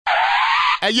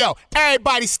Hey, yo,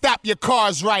 everybody stop your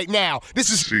cars right now. This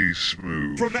is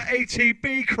Smoove from the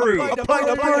ATB crew. Apply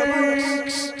the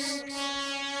brakes.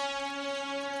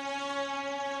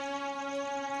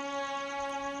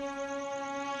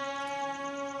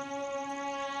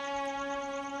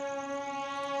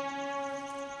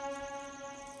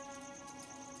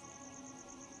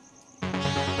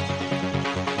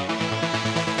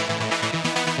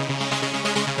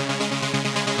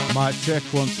 Mic check,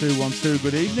 1 2 1 2.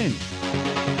 Good evening.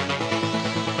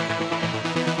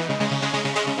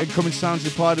 Incoming sounds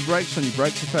apply the brakes on your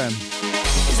BreaksFM.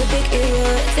 It's a big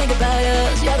error, think about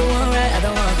us. You're the one right, I'm the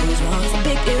one who's wrong. It's a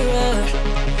big error,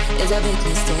 it's a big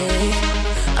mistake.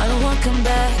 I don't want to come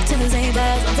back to the same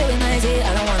past. I'm feeling lazy,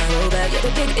 I don't want to go back. You're the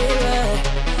big error,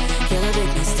 you're the big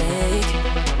mistake.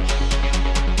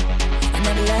 I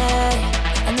never lie,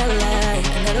 I never lie,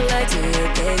 I never lie to you,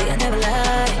 baby. I never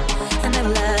lie, I never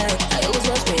lie. I always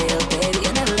was real, baby.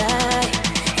 I never lie,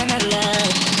 I never lie,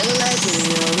 I never lie to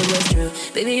you, always was true.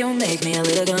 Baby, you make me a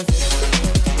little confused.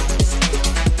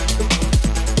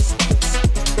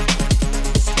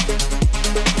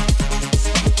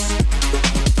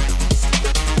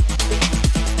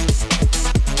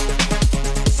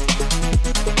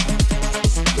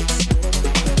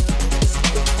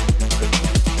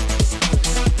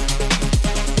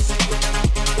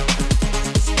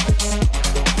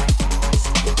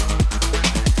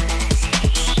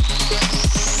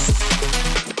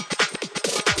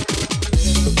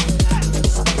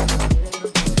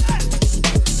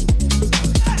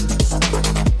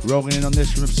 Rolling in on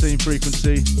this from Obscene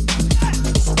Frequency.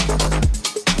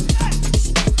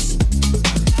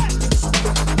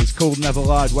 It's called Never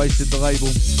Lied, Wasted the label.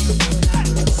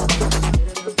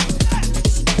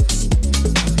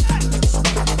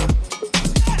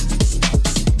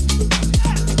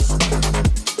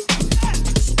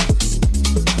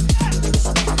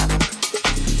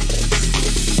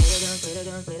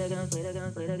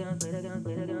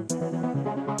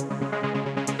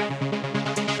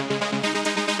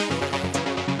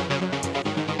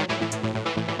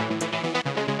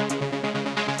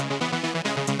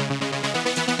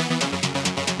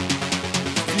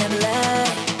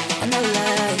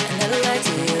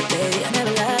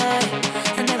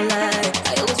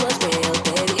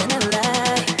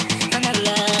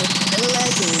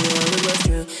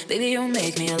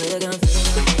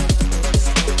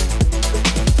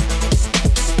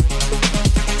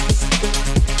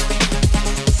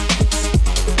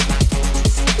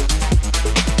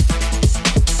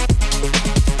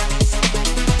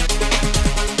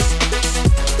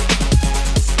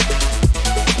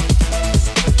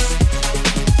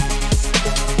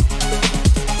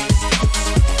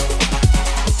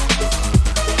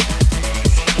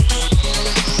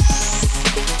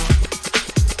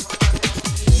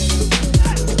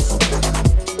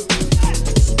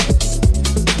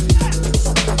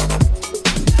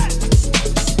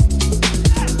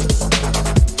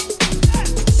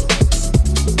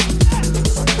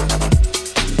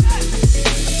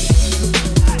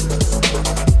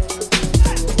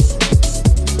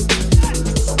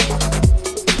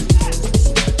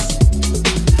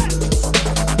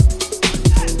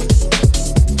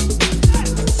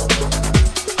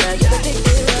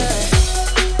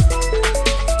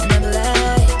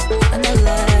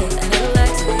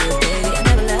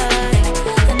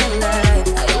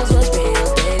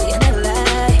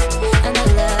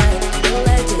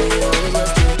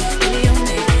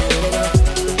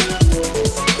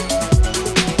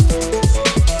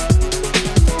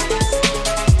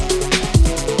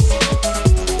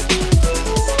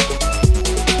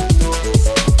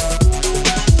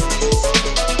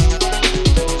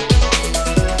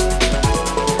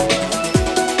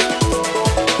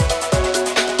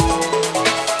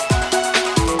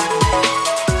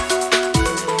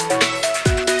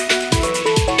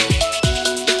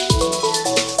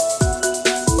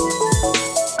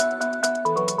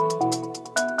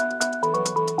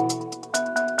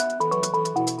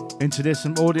 Into this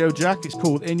some Audio Jack, it's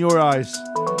called In Your Eyes.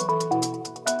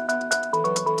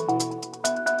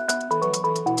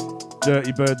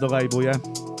 Dirty Bird, the label, yeah.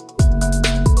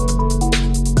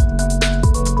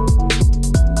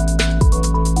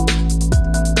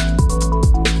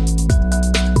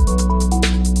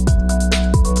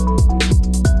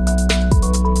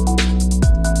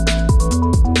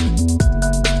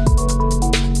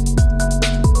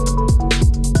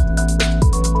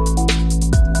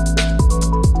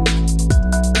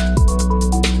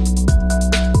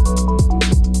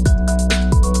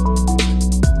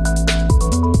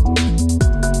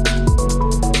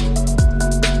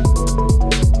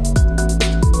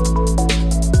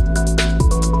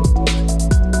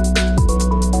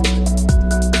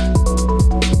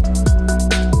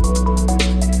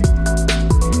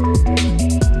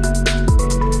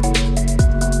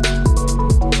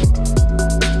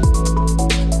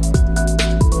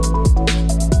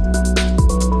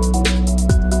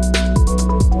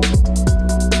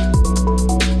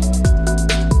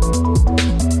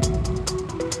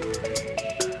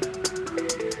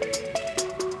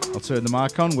 turn the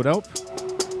mic on would help.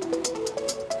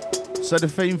 So the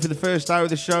theme for the first hour of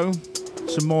the show,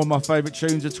 some more of my favourite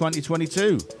tunes of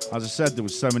 2022. As I said, there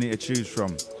was so many to choose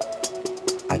from.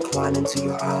 I climb into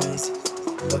your eyes,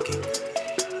 looking.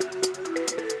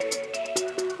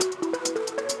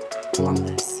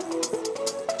 Formless,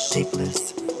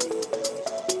 shapeless.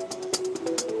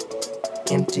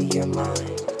 Empty your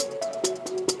mind.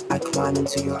 I climb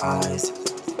into your eyes,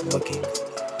 looking.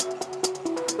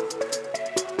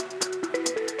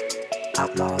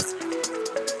 Outlaws,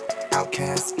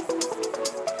 outcasts.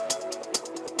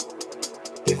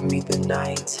 Give me the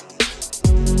night.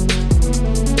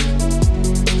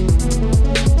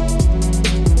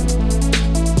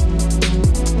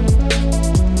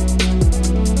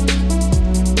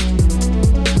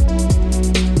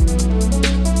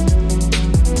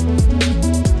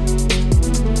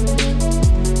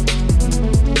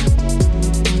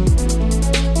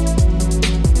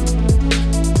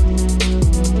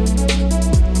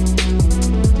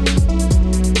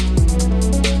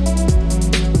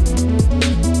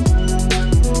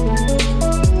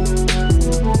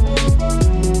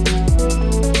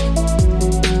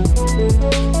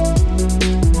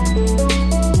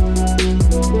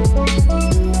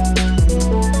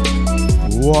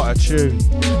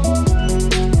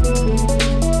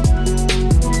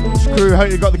 Screw,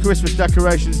 hope you got the Christmas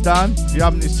decorations down. If you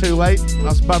haven't, it's too late.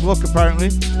 That's bad luck apparently.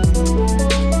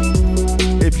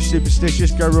 If you're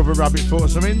superstitious, go rub a rabbit foot or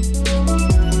something.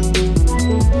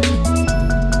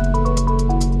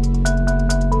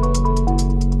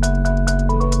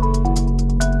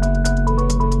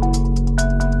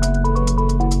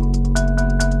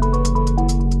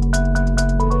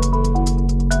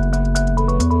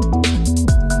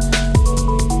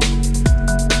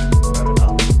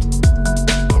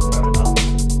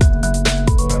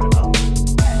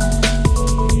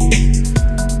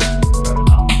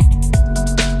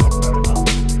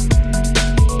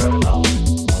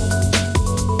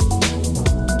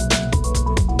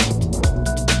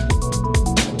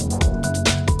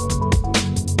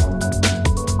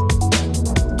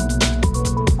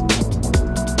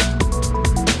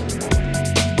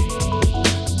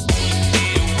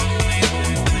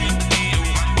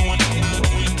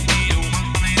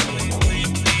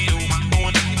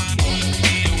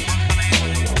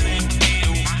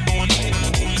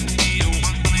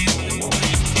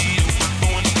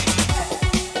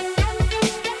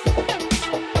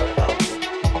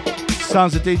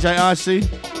 Sounds of DJ Icy.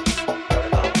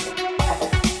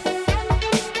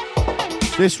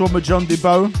 This one with John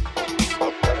DeBow.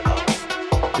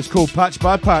 It's called Patch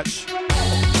by Patch.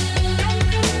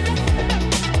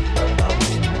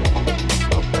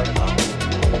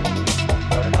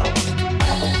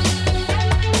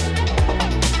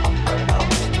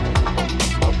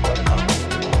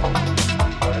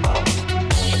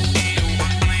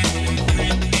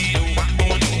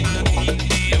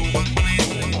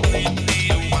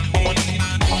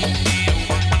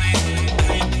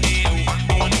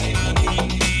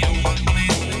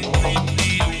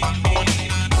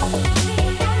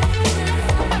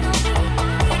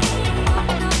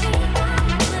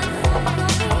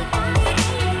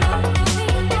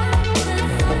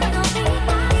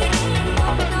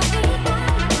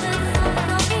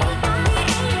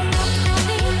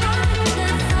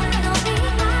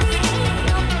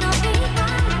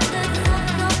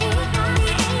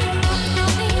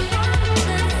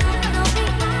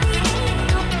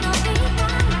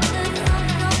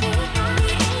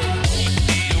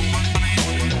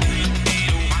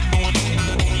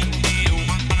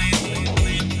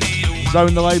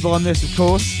 Zone the label on this, of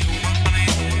course.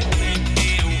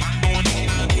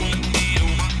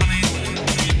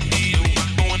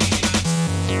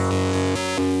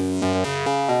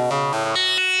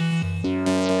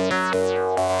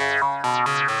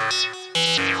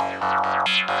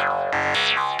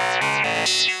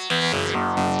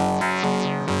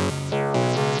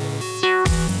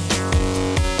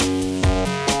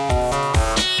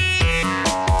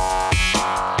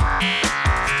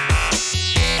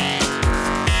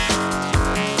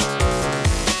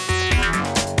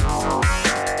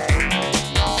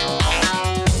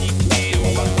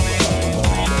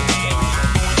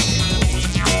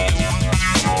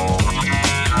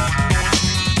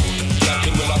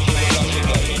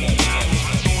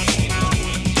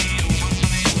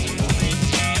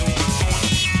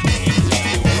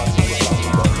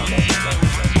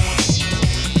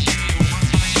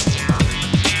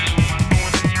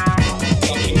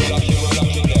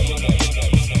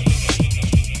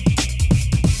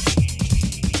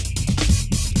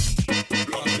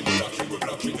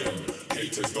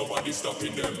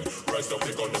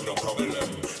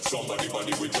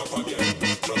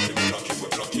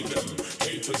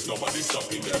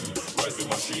 stopping them. Rise the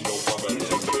machine, no problem.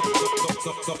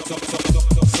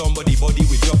 Somebody body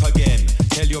we drop again.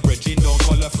 Tell your brethren, don't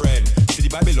call a friend. City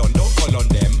Babylon, don't call on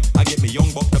them. I get me young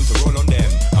buck them to roll on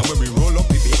them. And when we roll up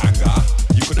with the anger,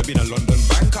 you could have been a London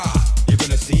banker. You're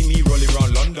gonna see me rolling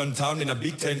around London town in a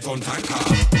big 10-ton tanker.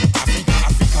 Africa,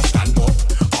 Africa, stand up.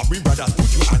 All we brothers,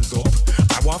 put your hands up.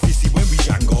 I want to see when we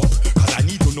gang up. Cause I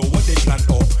need to know what they plan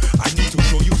up. I need to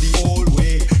show you the old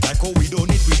way. Like how we don't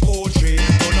need with poetry.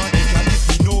 None of them can this,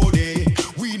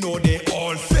 we know they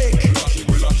all fake.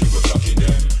 We're blocking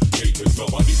them. Haters,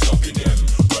 nobody stopping them.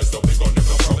 Rise up, they gon'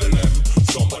 never problem.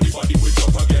 Somebody body we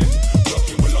drop again.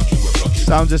 We're blocking.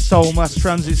 Sounds of Soul Mass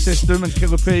Transit System and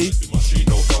Killer P.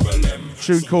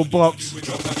 Tune called Blocks.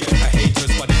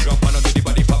 Haters body drop and under the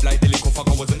body pop like the little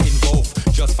fucker wasn't involved.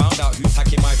 Just found out who's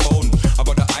hacking my phone. I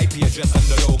got the IP address and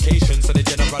the location, so the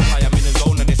general high I'm in the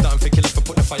zone, and it's nothing for killers to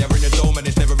put the fire in the dome, and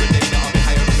it's never a day that I'll be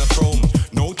higher in the throne.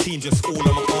 No team, just all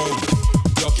on my own.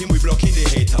 We blocking the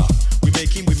hater. We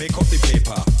make up the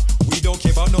paper. We don't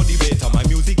care about no debater. My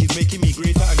music is making me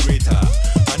greater and greater,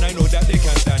 and I know that they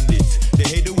can't stand it. They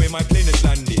hate the way my plane is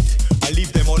landed. I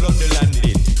leave them all on the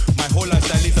landing. My whole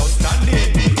lifestyle is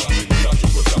outstanding.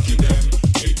 We're blocking them.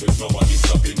 Haters, nobody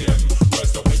stopping them.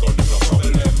 Rise up, they gon' never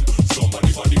problem. Somebody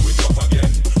body we drop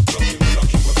again. We're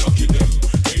blocking them.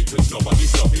 Haters, nobody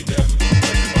stopping them.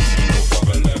 Rise the machine, no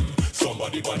problem.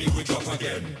 Somebody body we drop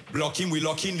again. Blocking, we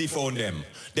locking the phone them.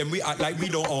 Then we act like we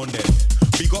don't own them.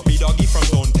 Big up me doggy from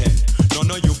Zone 10.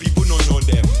 None of you people don't know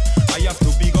them. I have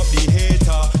to big up the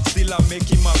hater. Still I'm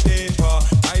making my paper.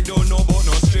 I don't know about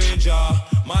no stranger.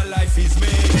 My life is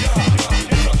major.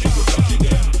 We're blocking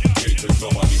them. Haters,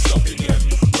 nobody stopping them.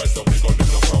 Rise up, they gon'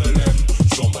 no problem.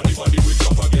 Somebody body we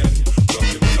drop again.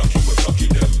 We're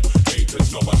blocking them. Haters,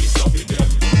 nobody stopping them.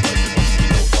 Rise the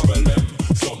machine, no problem.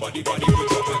 Somebody body we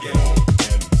drop again.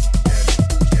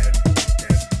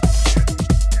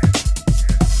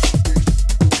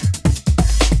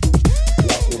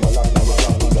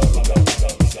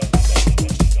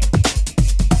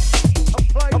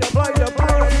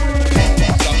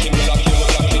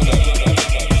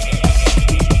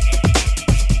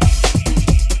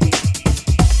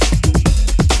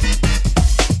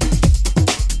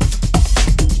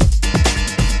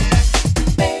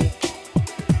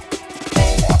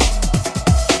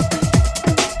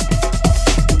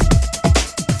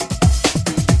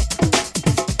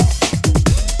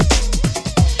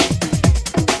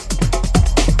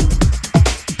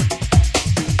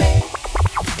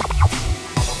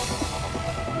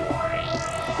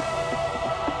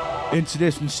 Into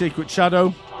this from Secret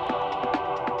Shadow.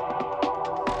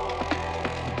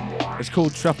 It's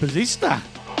called Trapezista.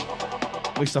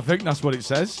 At least I think that's what it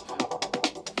says.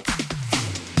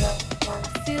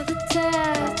 Feel the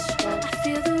touch, I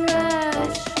feel the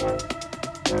rush.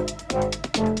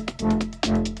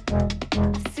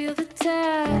 I feel the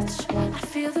touch, I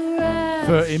feel the rush.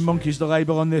 13 Monkeys the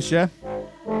label on this, yeah?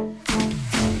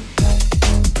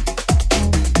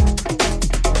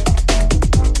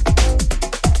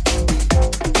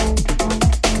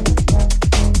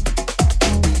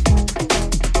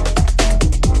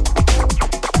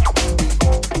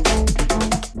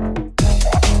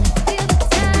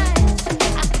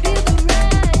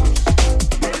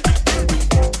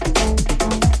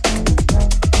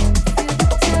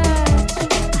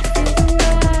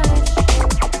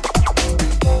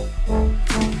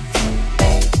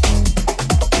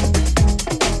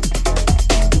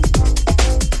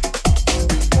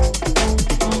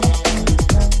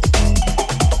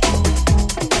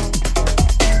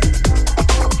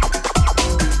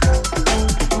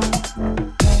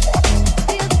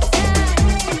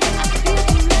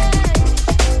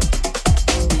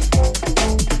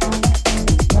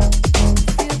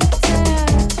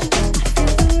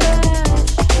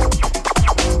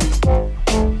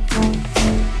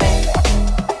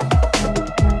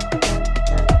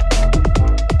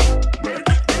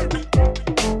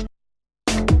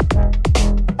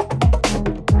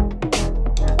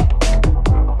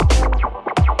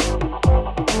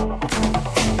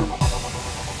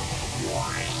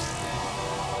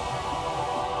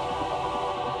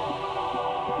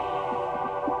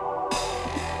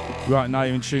 Right now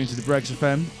you're in tune to the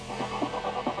BreaksFM.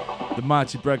 The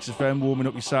mighty BreaksFM warming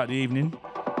up your Saturday evening.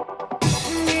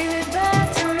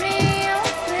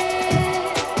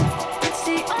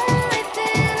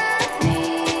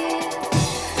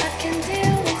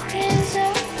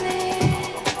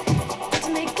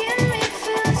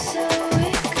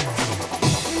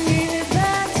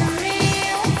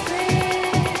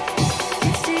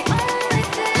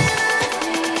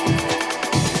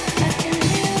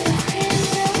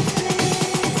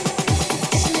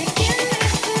 Making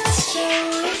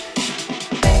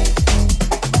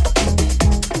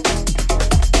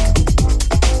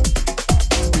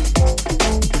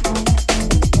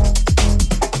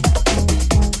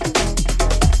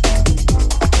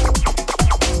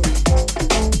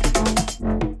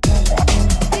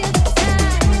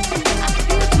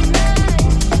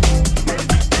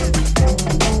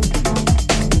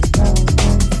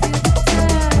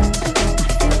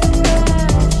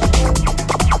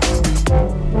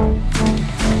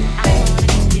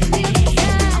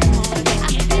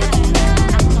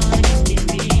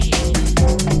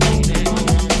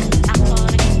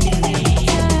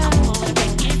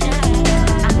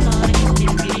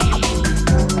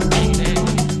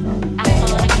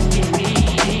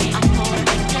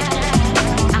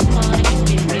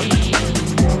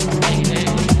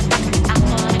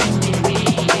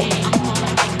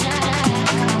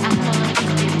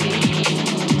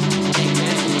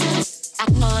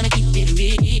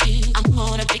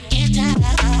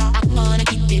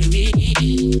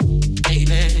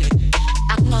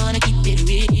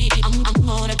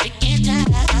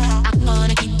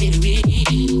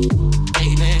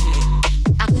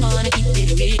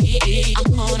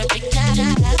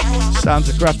Sounds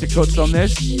of Crafty Cuts on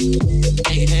this.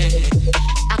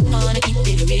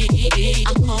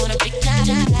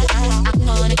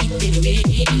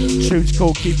 Tune's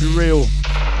called Keep It Real.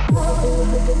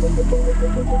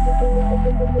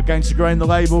 Against the Grain, the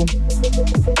label.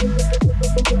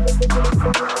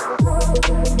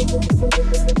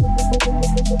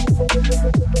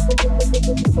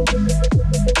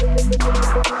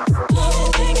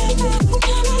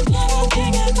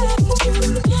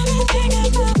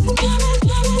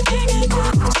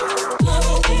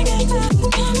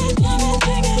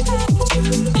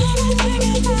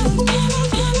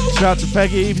 Shout out to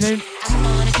Peggy, evening.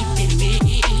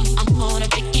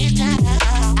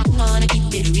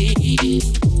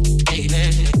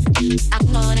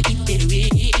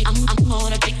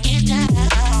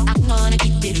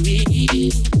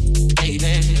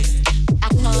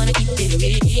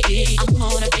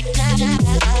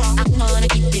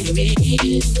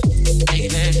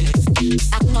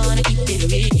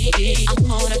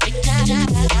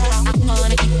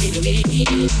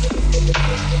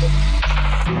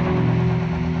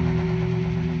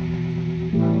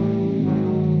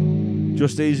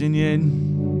 Just easing you in.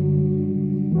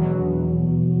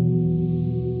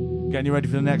 Getting you ready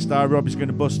for the next hour. Robbie's going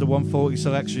to bust the 140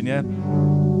 selection, yeah?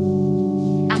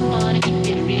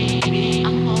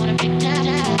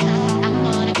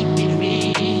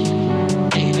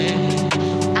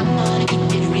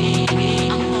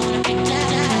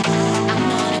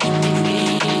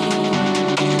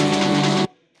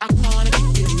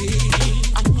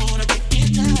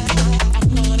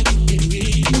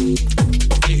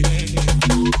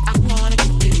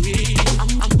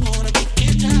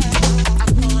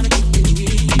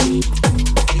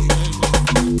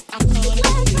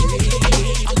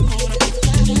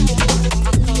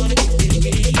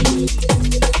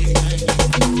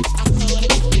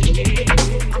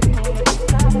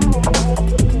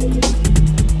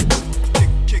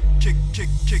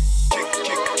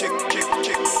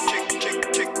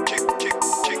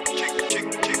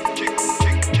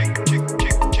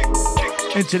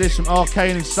 Into this from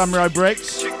Arcane and Samurai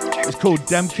Breaks. It's called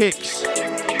Dem Kicks.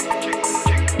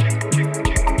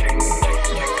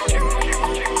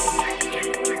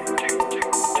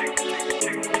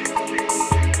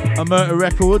 Amerta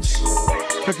Records.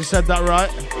 I think I said that right.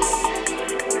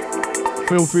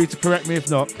 Feel free to correct me if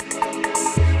not.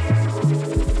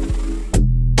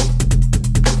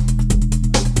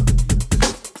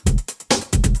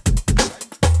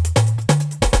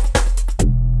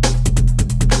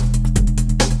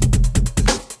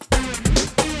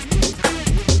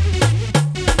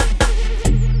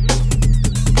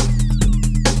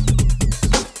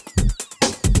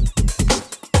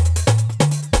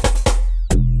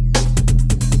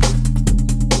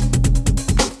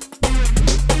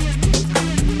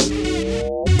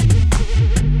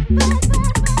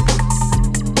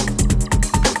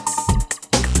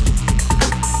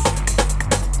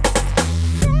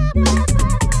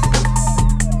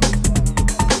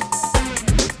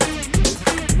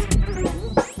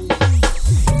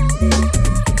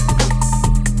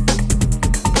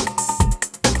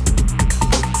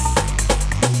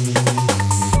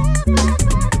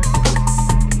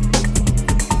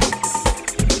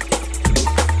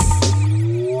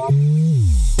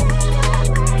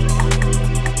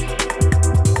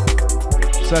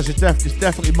 So it's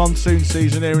definitely monsoon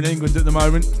season here in England at the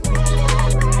moment.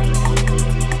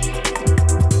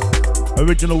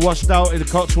 Original washed out in the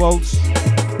Cotswolds.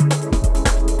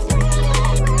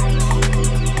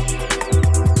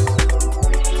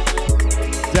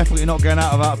 Definitely not going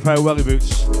out without a pair of welly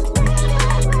boots.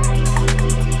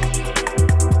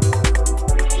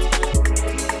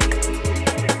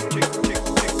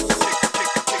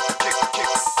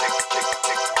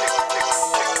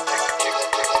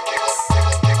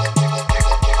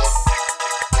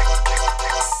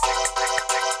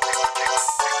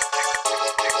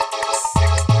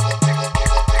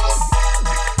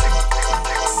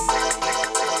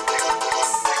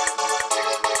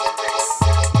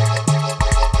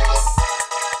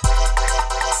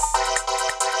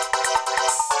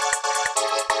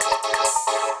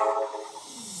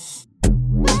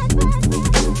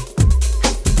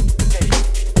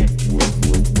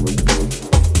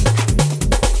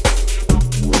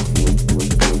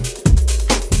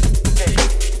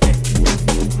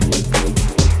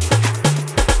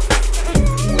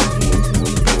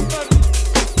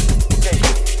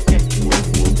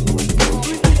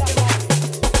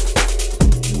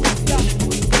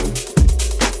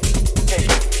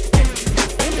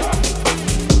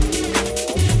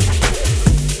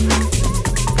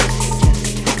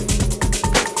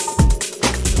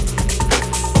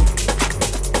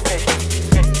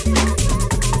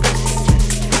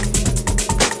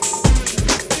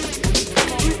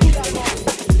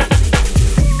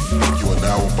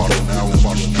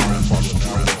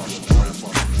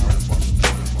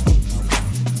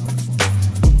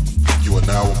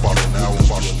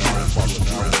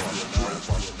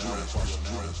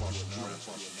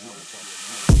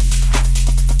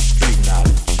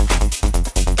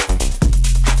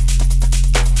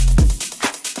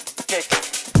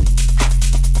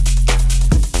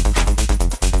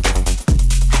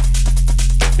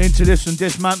 to this from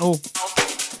Dismantle.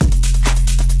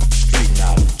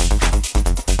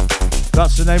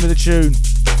 That's the name of the tune.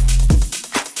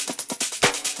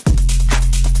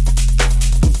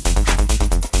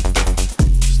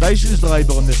 Station's the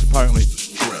label on this, apparently.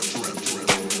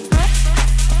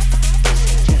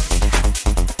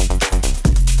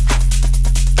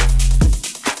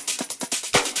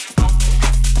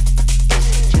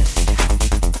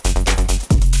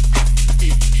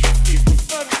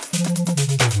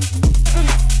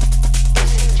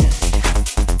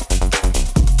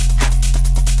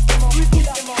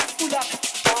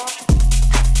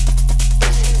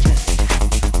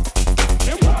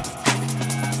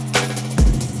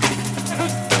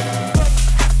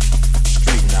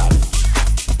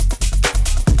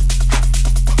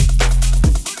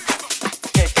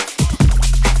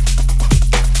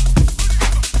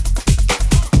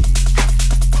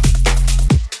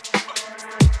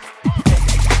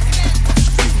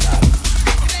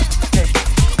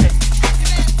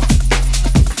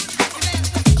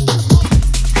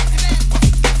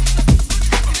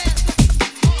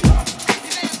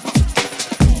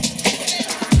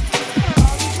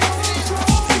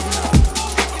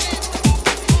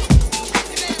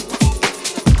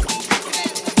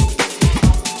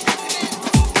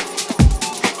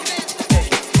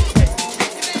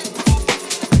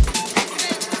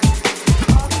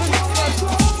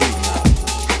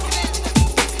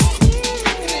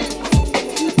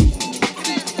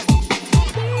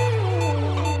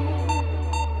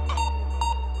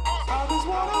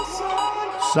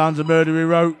 Sounds of Murder he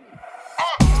wrote.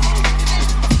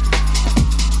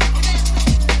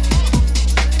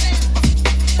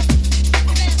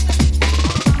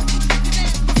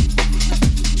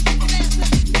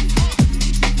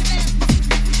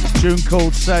 Tune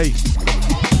called Say.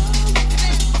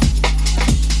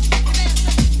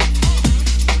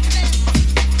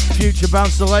 Future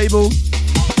Bounce the label.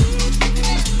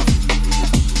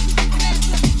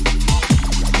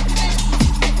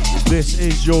 This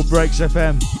is your Breaks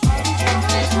FM.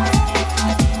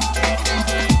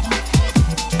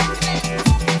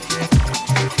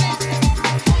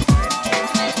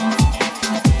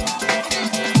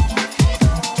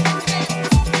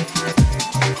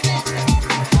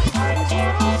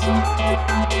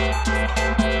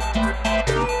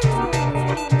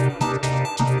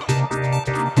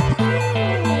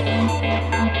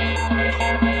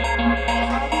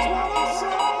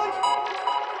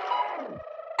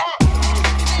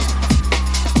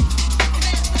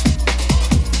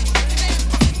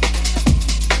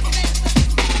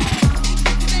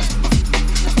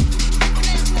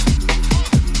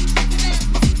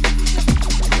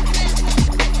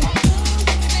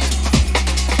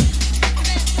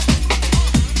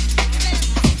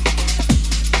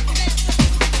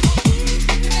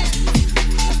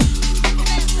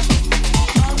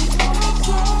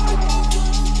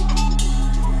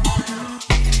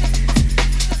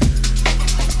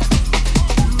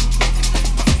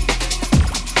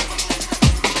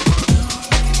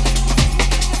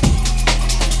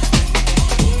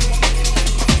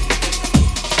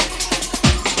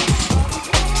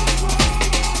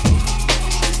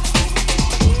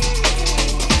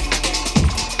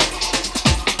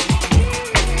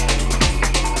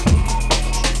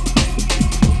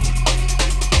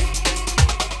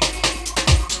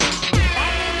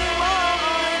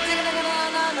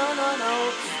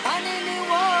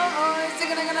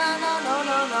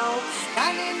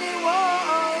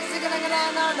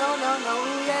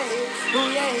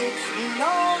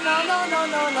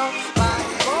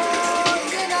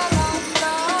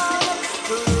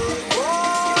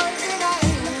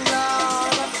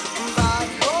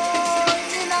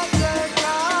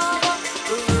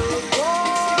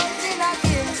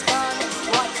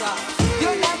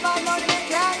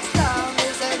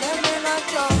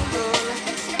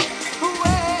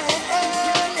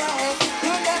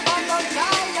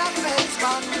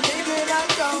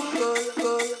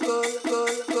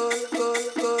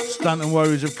 Stanton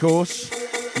Warriors, of course.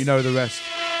 You know the rest.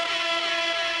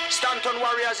 Stanton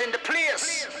Warriors in the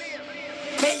place.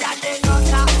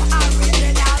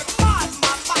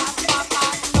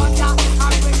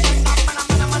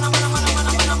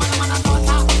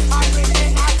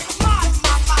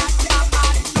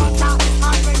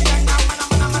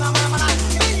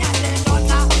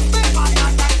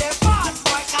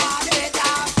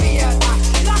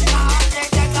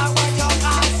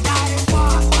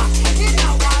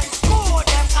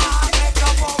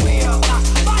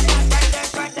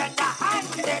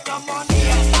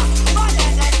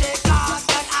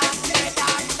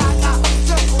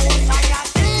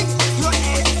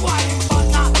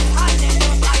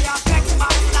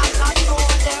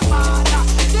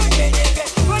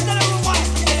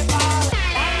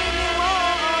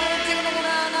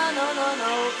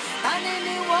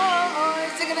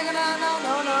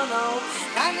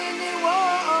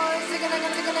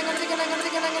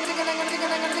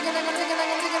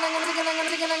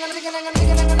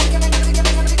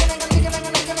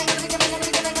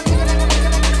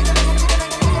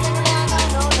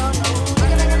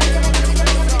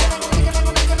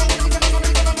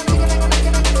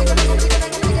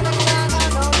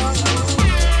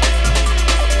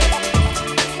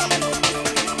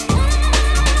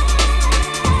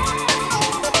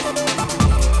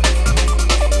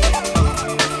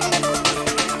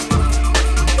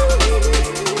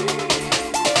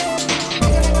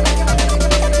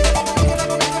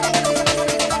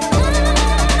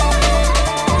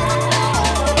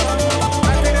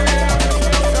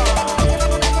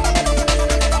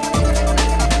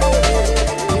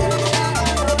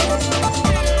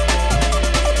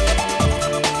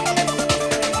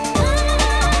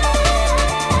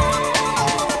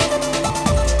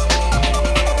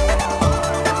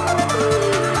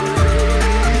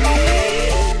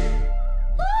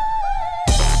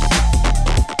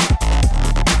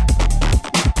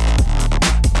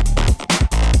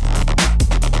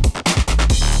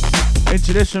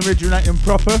 This originating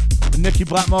proper, the Nicky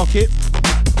Black Market.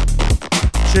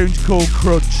 Tune's called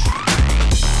Crunch.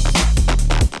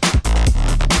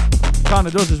 Kinda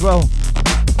does as well.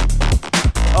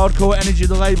 Hardcore energy,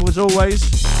 the label as always.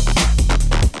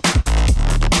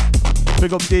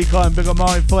 Big up Decline, big up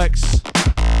Martin Flex.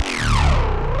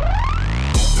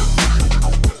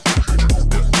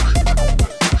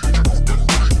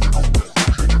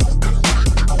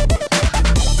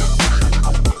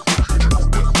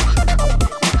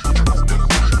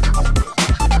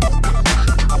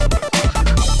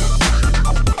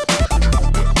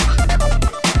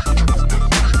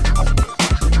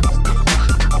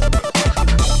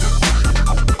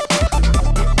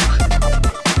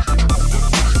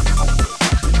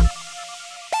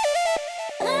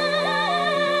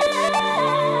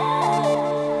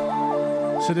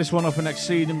 This one off an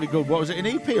exceedingly good, what was it, an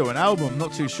EP or an album?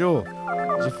 Not too sure.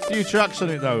 There's a few tracks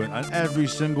on it though, and every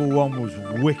single one was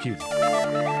wicked.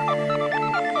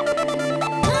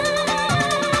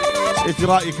 If you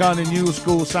like your kind of new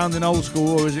school sounding old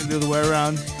school, or is it the other way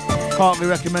around, heartily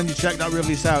recommend you check that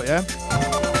release out, yeah?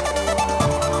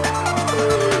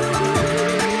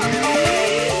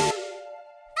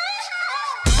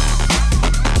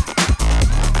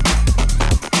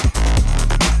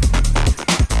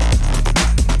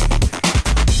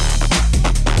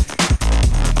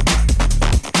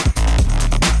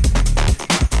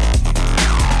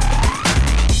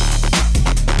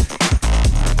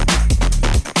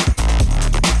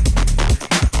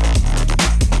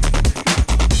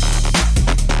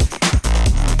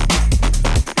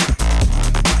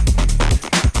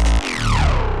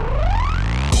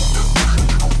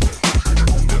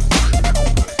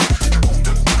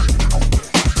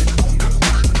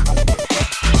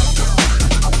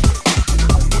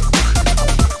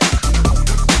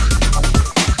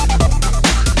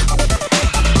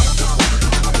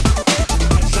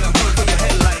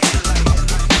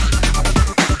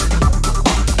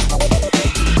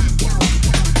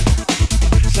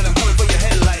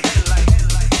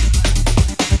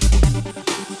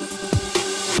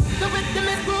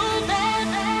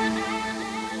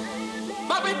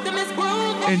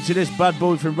 Into this bad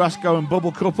boy from Rasco and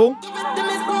Bubble Couple.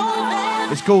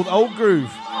 It's called Old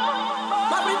Groove.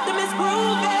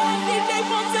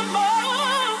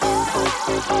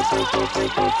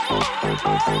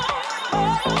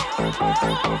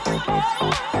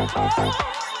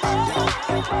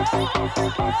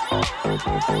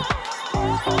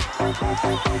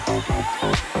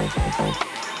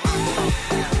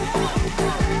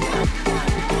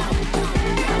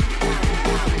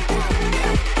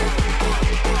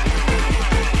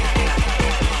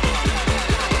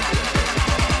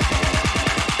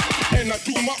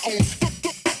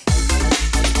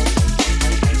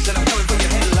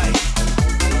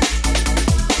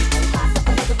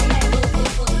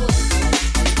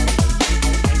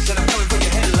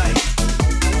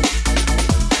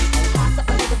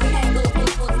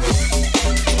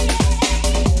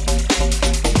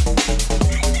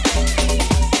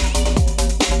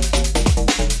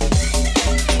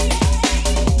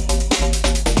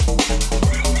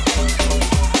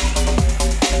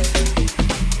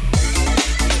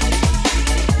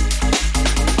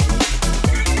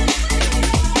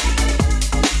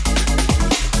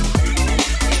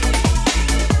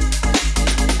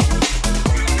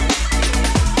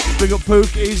 Big up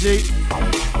Pook, easy.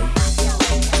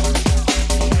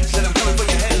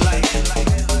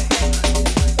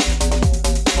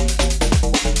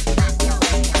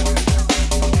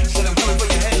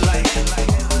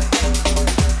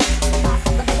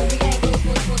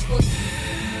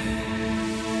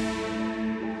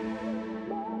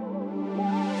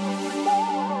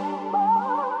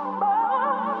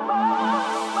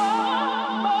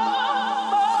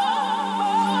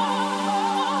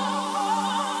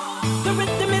 The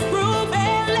rhythm is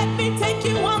grooving, let me take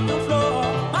you on the floor.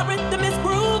 My rhythm is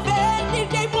grooving,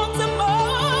 DJ want some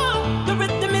more. The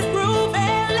rhythm is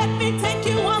grooving, let me take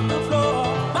you on the floor.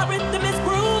 My rhythm is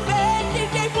grooving,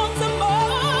 DJ want some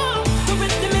more. The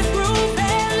rhythm is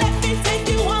grooving, let me take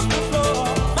you on the floor.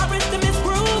 My rhythm is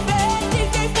grooving,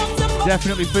 DJ want some more.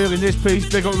 Definitely feeling this piece.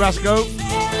 Big up Rasco.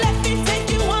 Let me take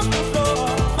you on the floor.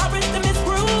 My rhythm is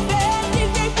grooving,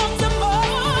 DJ want some more.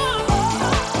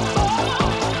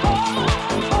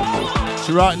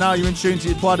 So right now you're in tune to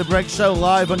your Apply the Breaks show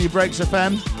live on your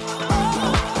BreaksFM.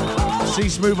 See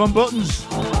Smoove on buttons.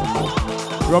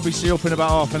 Robbie, see you up in about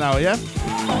half an hour, yeah?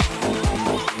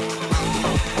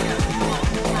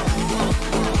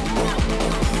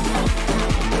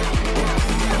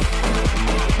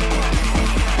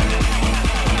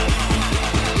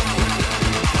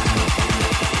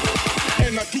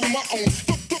 And I do my own stuff.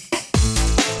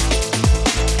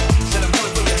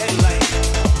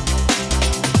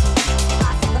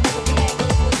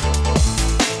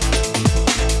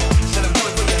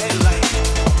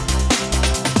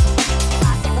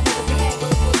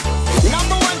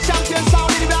 Number one champion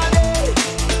sound in the valley.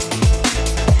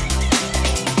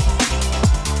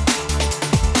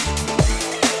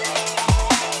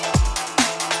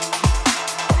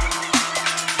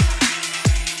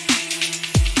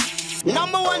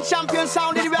 Number one champion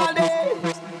sound in the valley.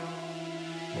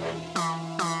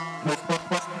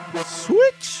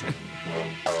 Switch!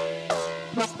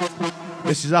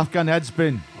 This is Afghan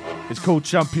Headspin. It's called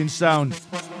Champion Sound.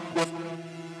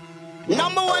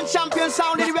 Number one champion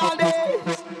sound in the valley.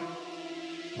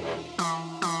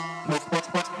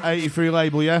 83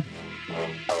 label, yeah?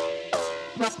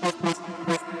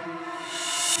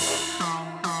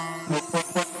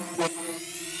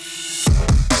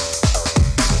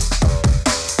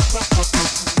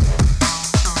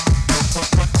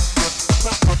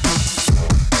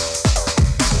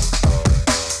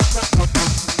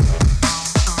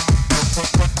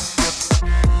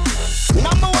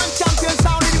 Number one champion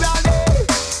sound in the valley.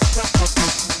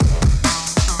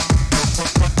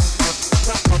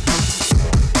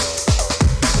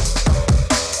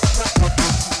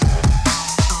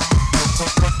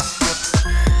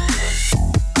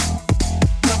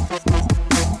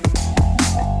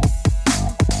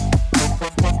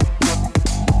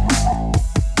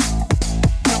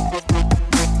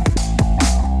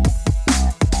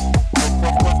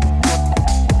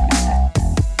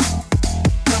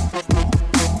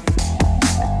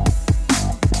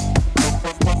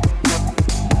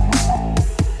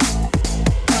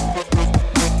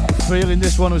 Feeling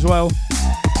this one as well.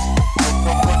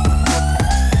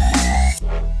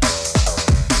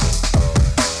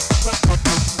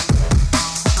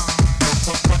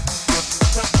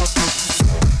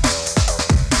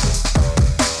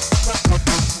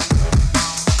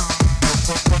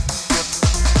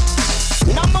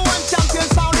 Number one champion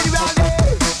sound in the valley.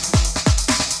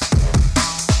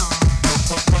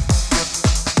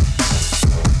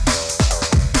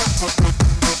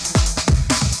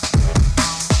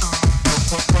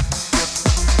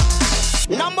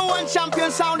 Number one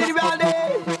champion sound in the valley.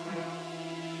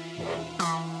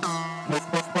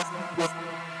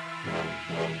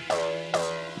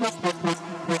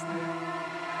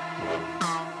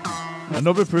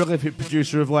 Another prolific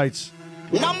producer of late.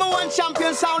 Number one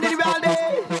champion sound in the valley.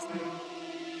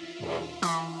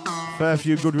 Fair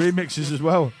few good remixes as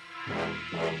well.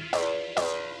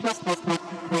 Number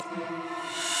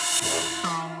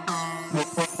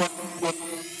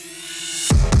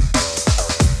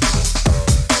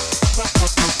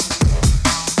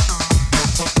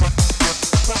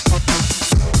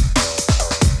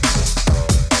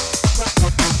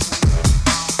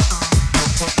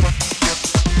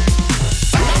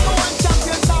one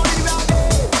champion sound in the valley.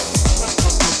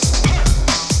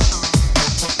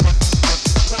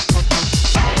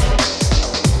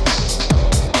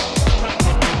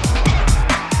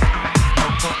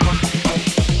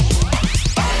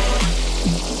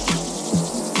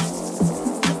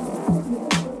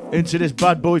 Into this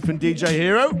bad boy from DJ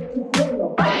Hero.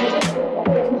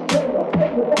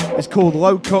 It's called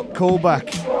Low Cut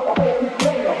Callback.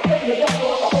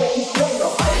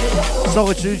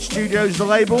 Solitude Studios, the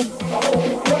label.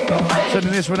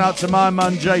 Sending this one out to my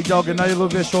man J Dog, and they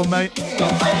love this one, mate.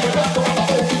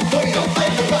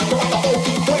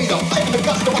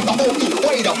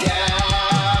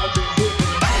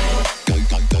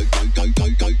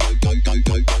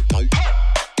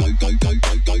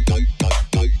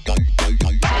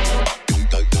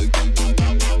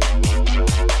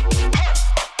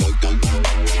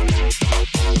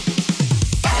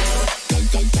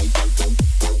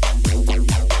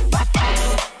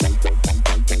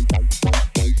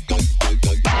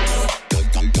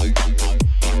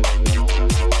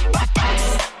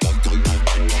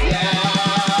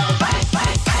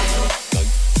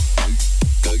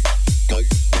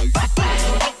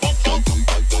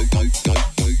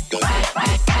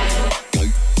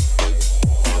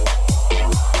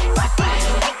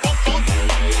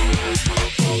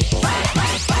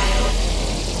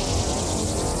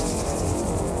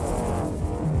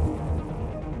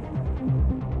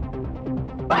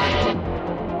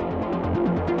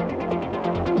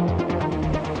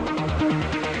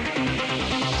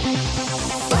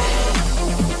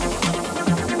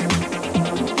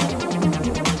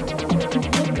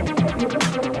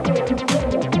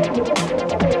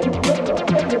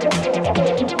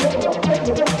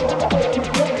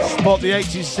 support the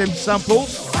 80s synth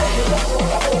samples.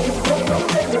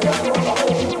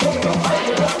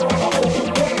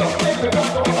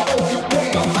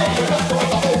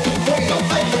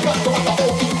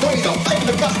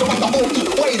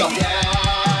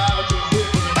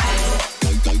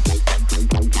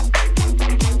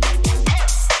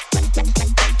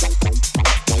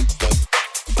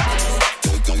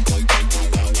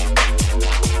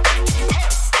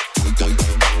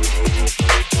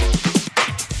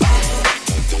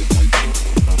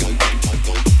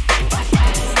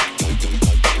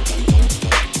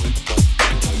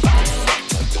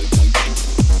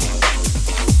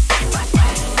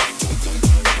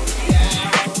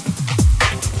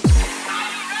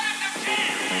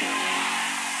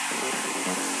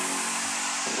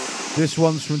 This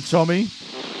one's from Tommy.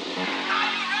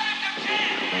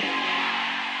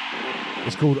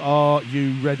 It's called Are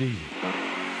You Ready?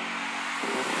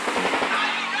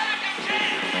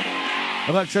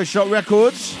 Electroshock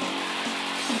Records.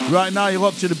 Right now you're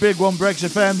up to the big one, Breaks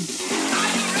FM.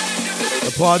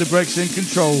 Apply the brakes in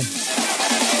control.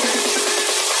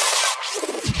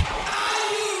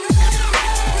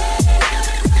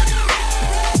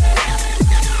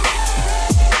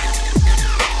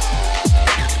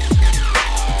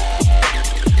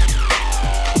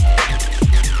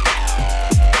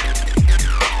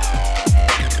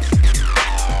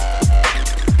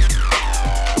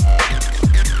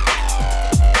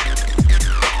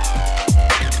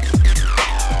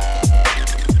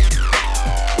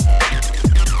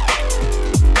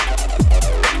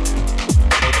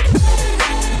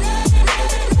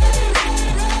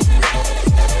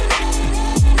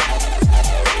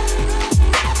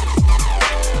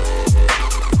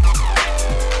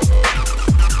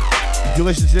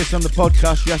 Listen to this on the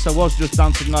podcast. Yes, I was just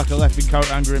dancing like a leffing coat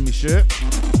hanger in my shirt.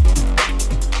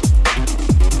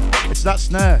 It's that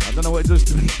snare. I don't know what it does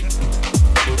to me.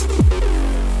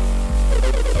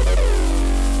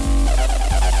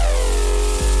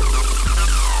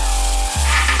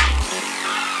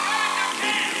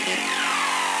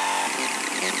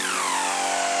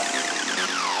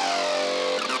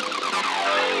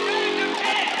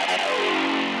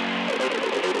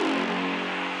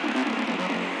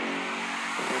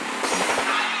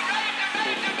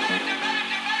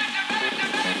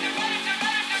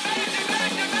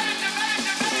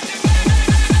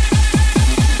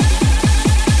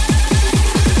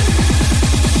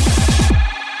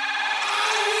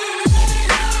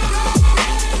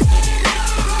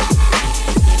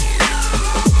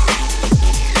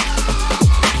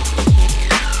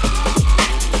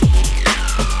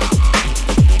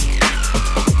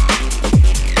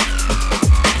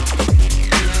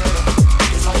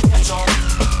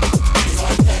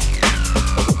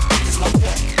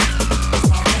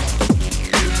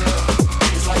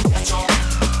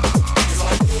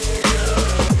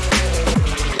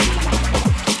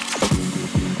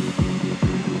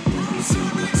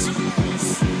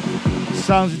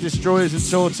 Sounds of Destroyers and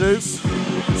Tortu.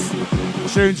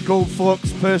 Tune's called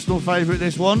Flux, personal favourite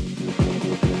this one.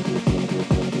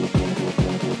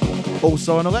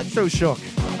 Also an Electroshock.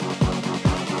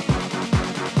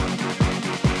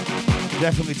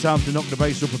 Definitely time to knock the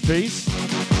bass up a piece.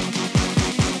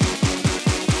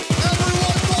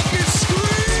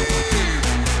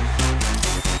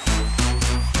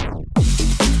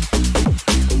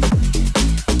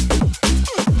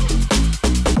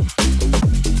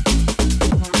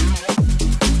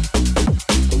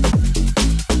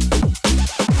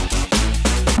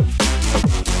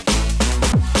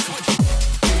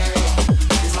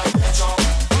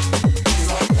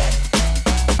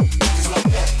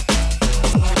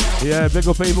 Yeah, big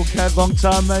up Evil Kev, long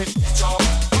time, mate.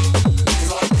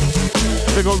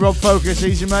 Big up Rob Focus,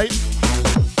 easy, mate.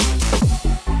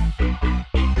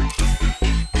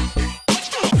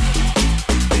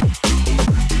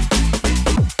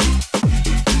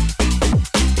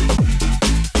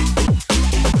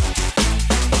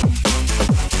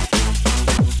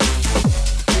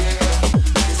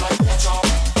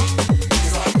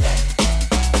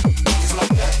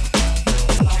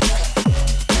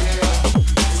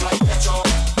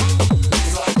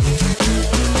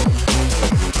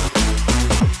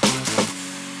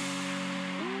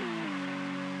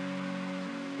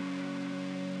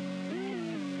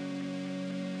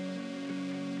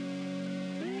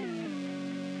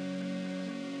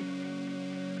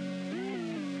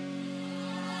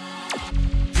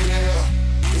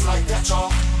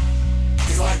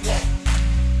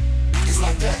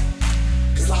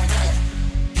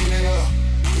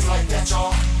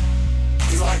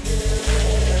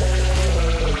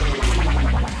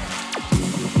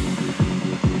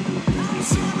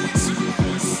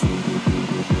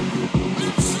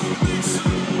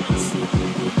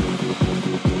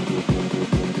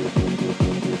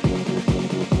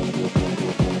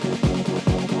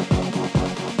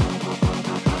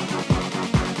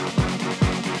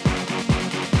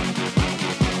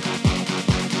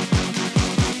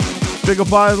 big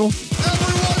up Idle.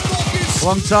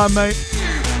 Long time, mate.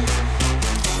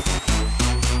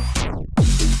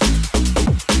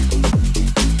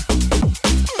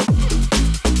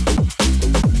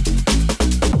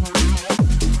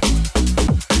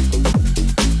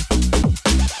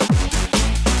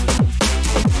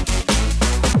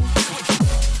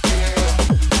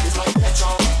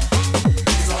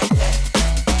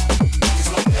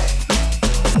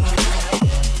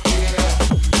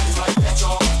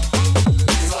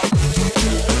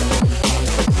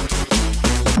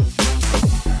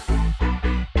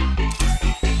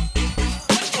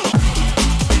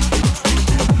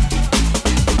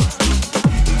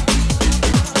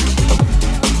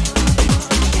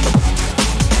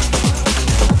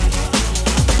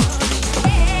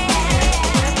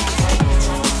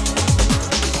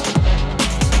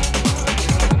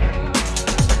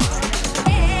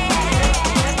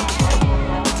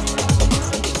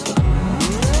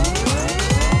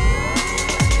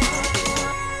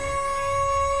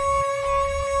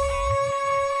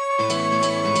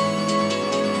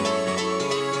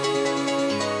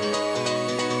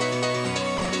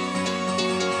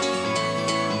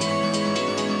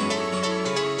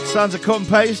 Sounds of cut and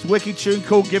paste, wicked tune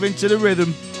called Give In to the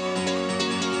Rhythm.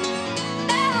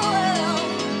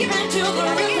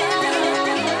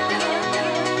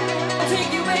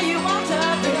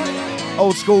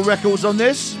 Old school records on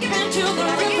this.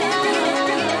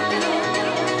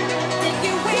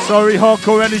 Sorry,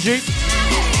 hardcore energy.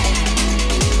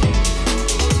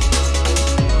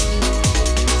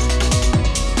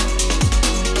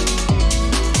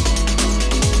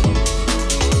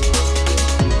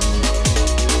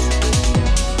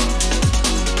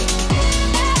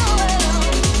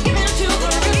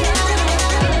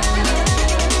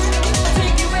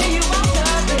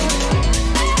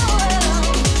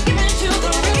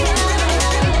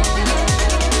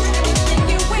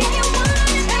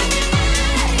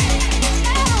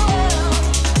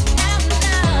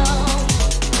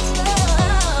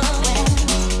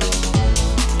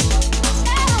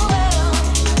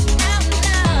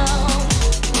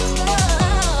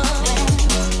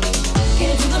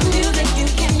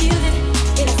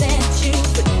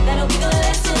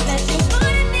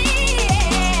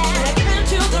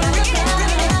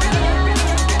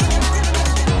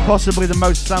 Possibly the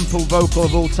most sampled vocal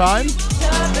of all time.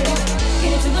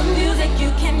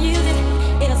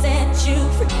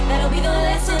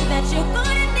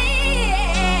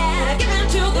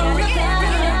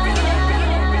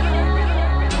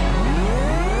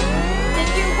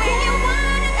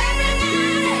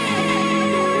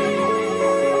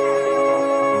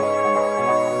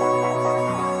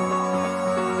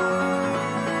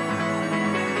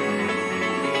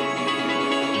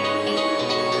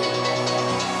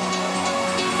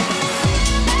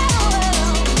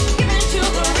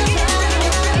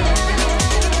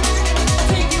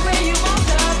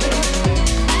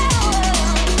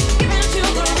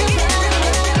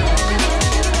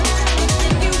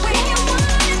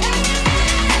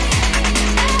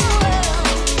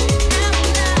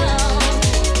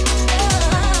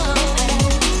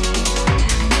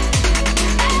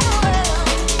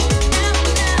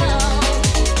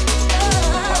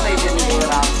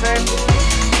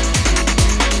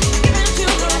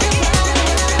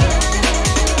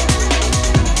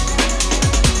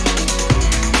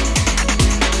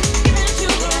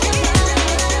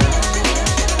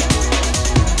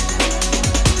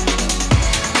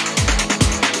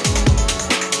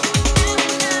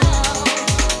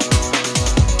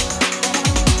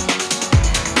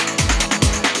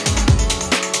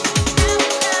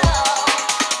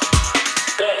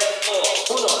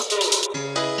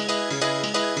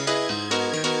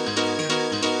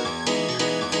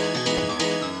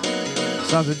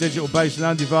 Sounds of digital bass and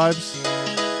Andy vibes.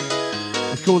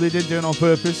 It's cool they didn't do it on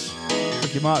purpose. I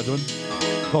think he might have done.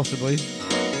 Possibly.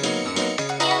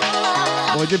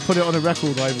 Well, he did put it on a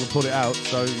record label and put it out,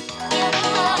 so...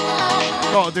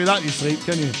 Can't do that in your sleep,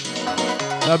 can you?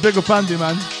 Now, big up Andy,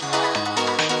 man.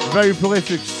 Very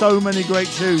prolific, so many great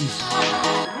tunes.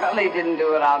 Well, he didn't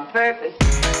do it on purpose.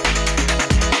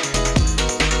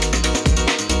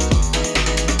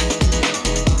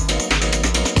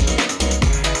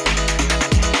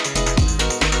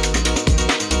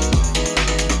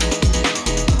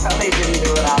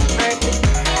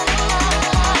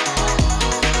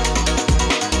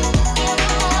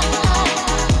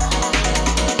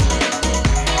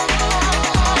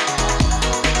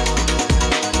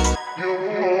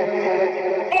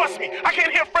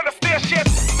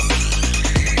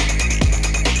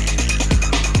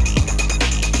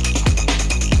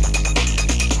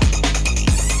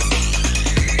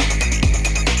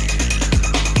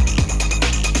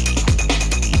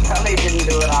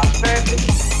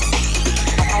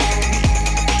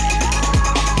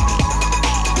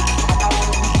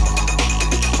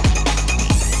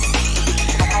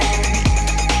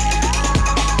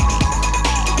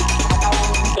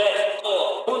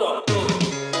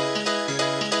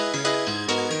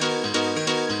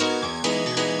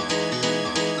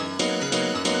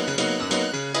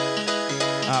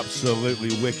 Absolutely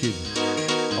wicked.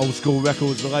 Old School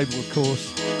Records, the label, of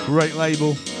course. Great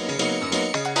label.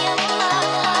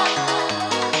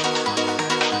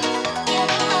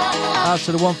 Out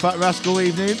to the One Fat Rascal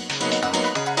evening.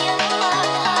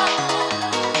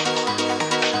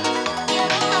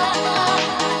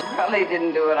 Probably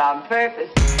didn't do it on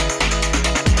purpose.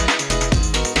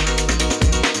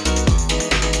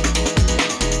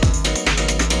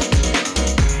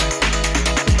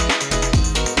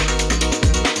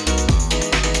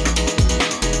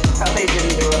 Probably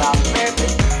didn't do it on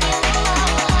purpose.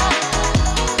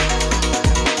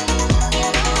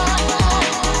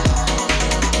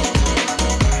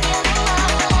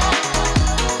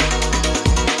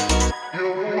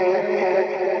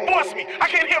 Boss me, I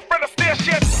can't hear Fred Astaire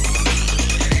shit.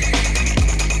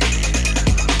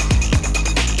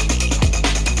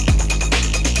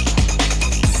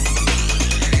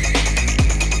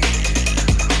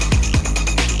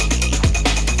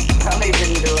 Probably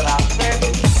didn't do it on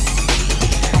purpose.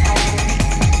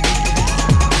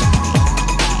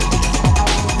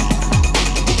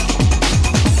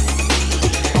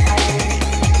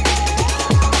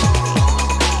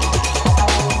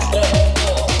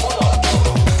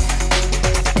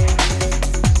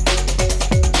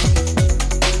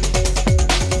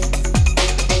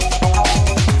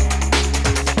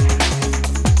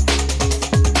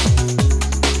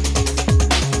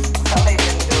 Probably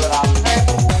didn't do it on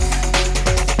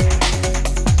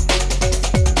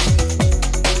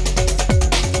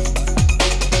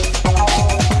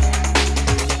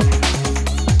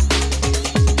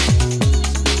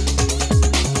purpose.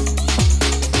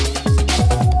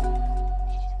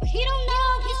 He don't know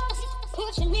he's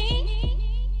pushing me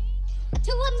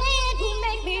to a man who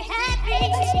make me happy.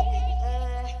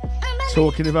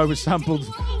 Talking of oversampled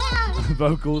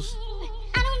vocals.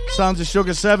 Sounds of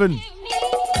Sugar 7.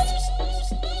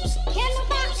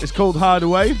 It's called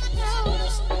Hideaway.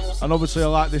 And obviously I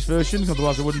like this version,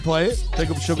 otherwise I wouldn't play it. Pick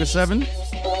up Sugar 7.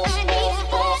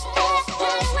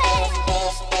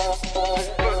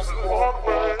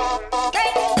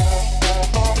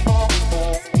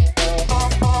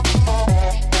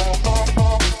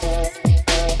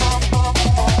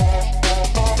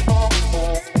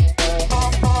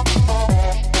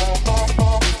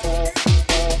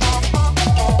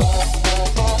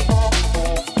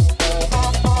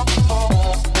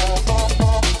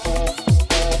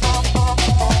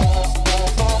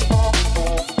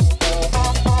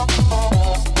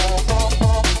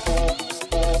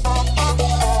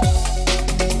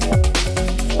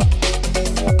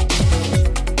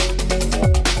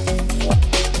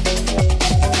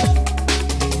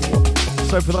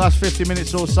 So for the last 50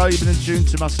 minutes or so, you've been in tune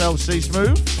to myself,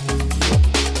 Smoove.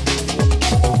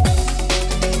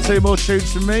 2 more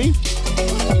tunes from me.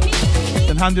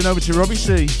 Then handing over to Robbie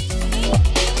C.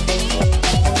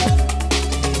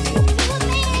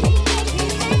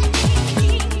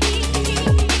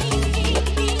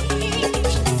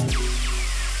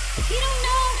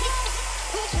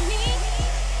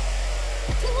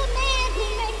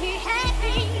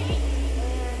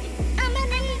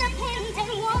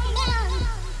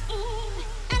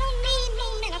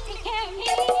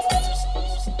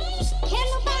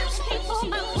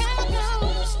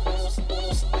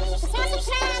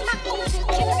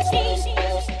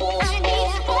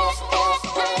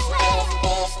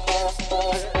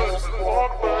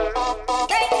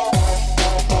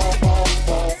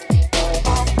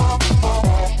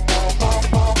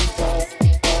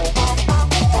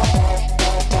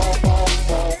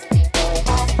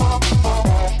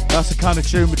 That's the kind of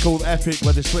tune we call epic,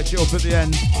 where they switch it up at the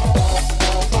end.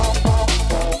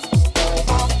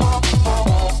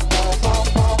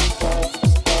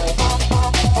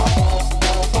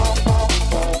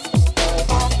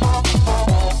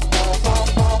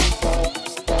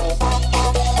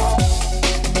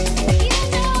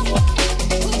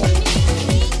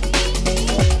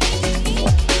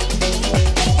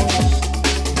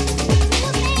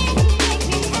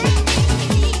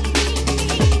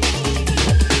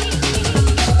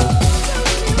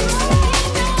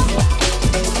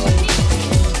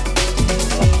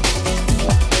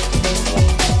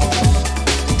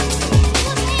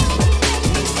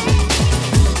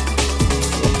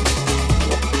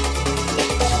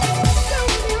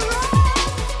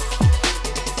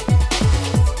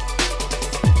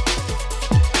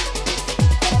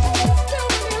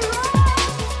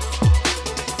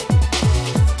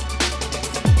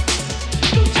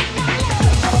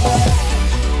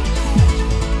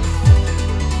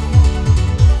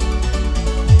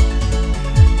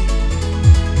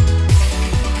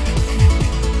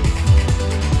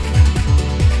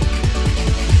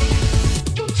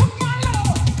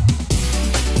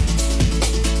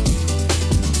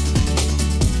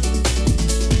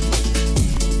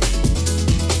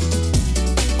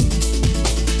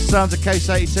 Sounds of Case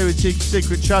 82 with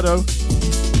Secret Shadow.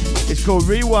 It's called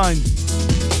Rewind.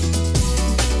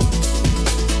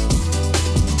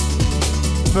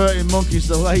 13 Monkeys,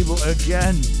 the label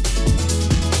again.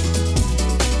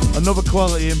 Another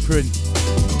quality imprint.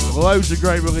 Loads of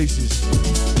great releases.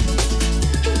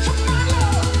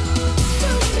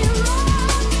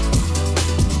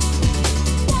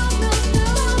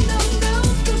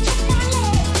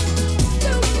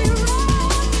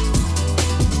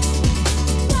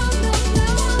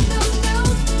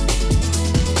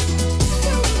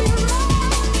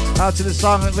 Out to the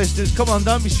silent listeners, come on,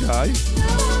 don't be shy.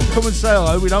 Come and say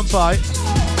hello, we don't fight.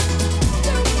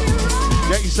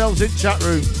 Get yourselves in chat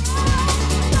room.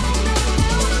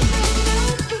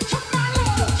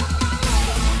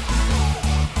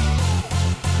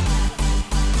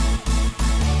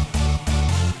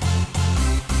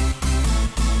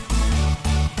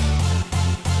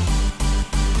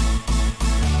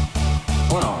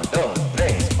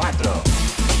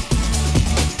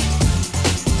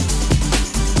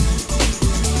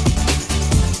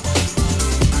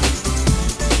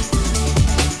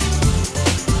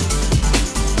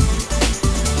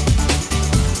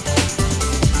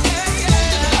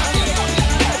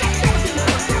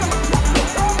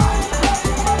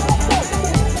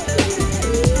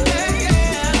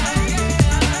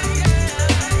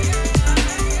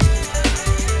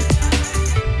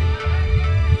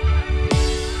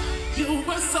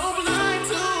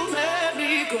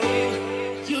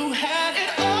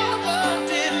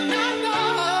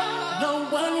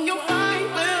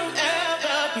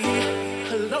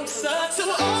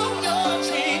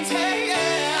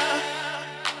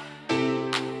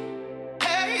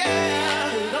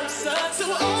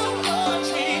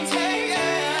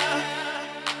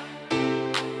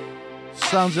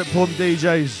 Sounds at Pump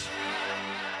DJs.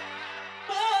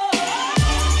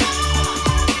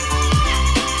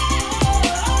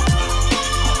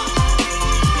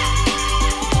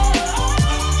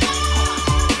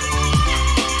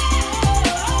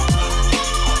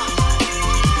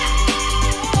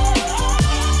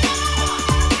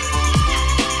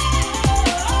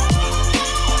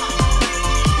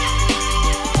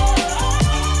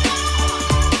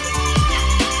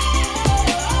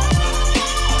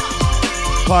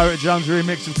 Pirate John's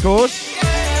remix, of course.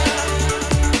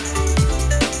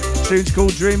 Tune's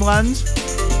called Dreamland.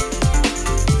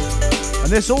 And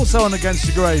this also on Against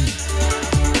the Grain.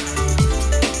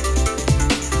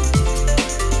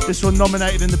 This one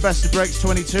nominated in the Best of Breaks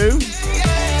 22.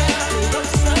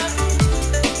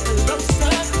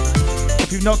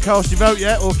 If you've not cast your vote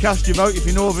yet, or cast your vote if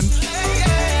you're Northern,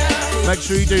 make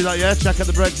sure you do that, yeah? Check out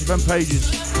the BreaksFM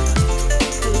pages.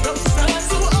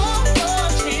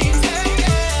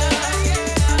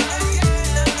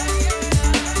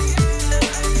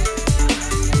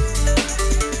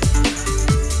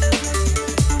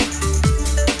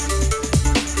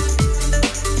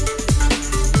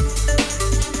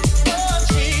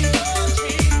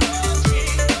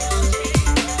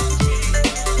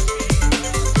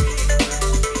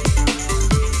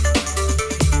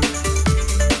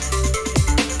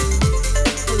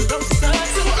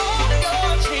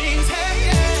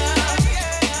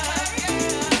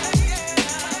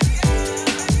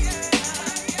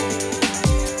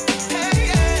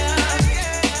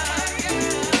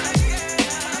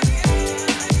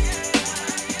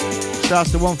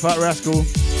 Shouts to One Fat Rascal.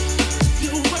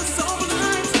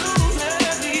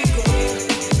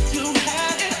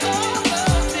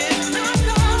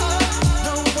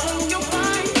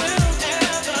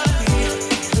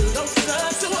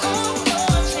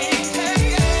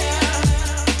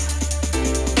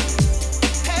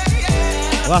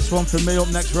 Last one from me, up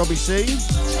next, Robbie C.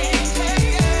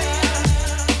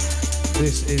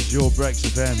 This is your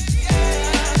BreaksFM.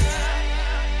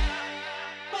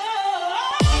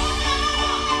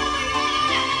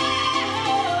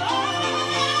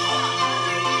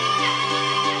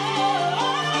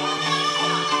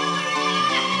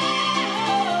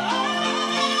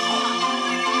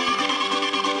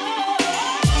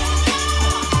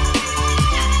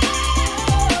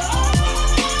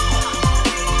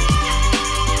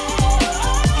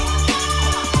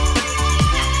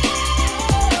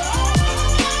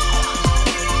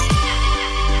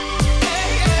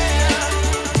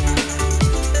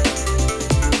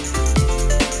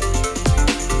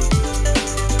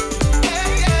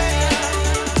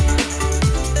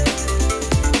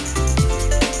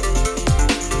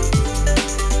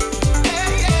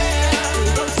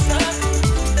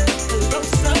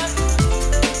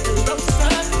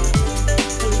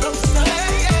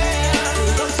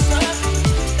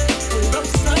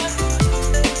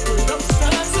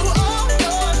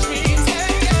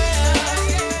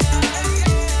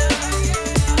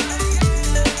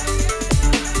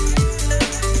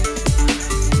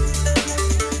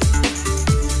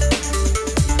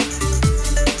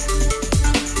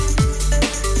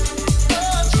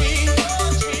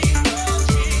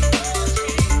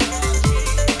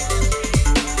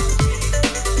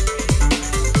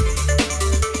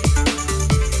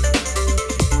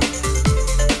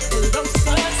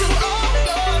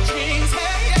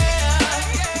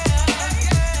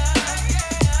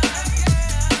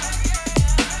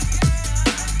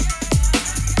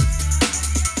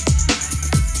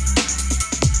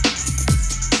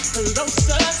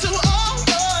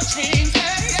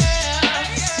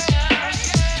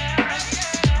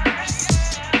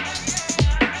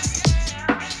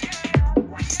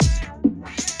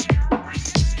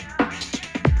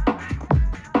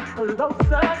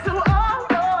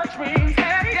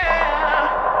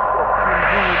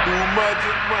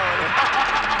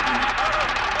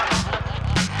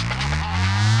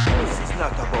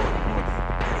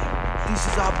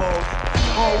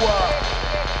 power.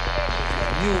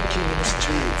 New king in the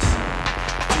streets.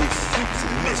 This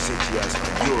message has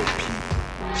for your people.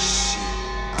 Shit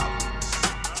happens.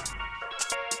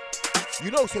 You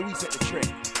know, say we set the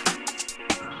trend.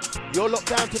 You're locked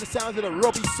down to the sounds of the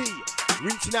Robbie C,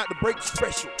 reaching out the break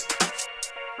special.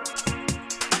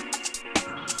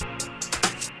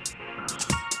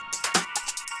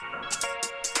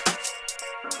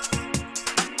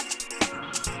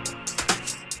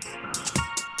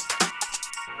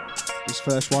 This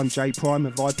first one, J Prime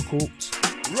and Viper Corpse.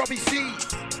 Robbie C,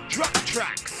 drop the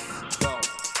tracks. Go.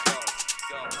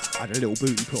 I had a little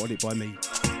booty put on it by me.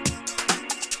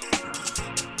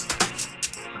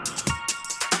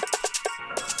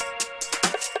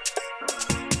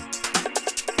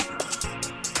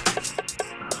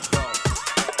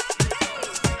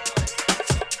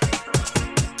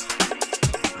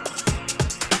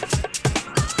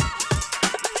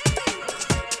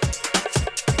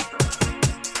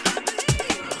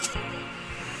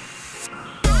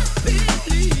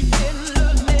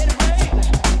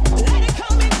 Let it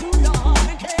come into your heart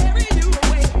and carry you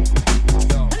away.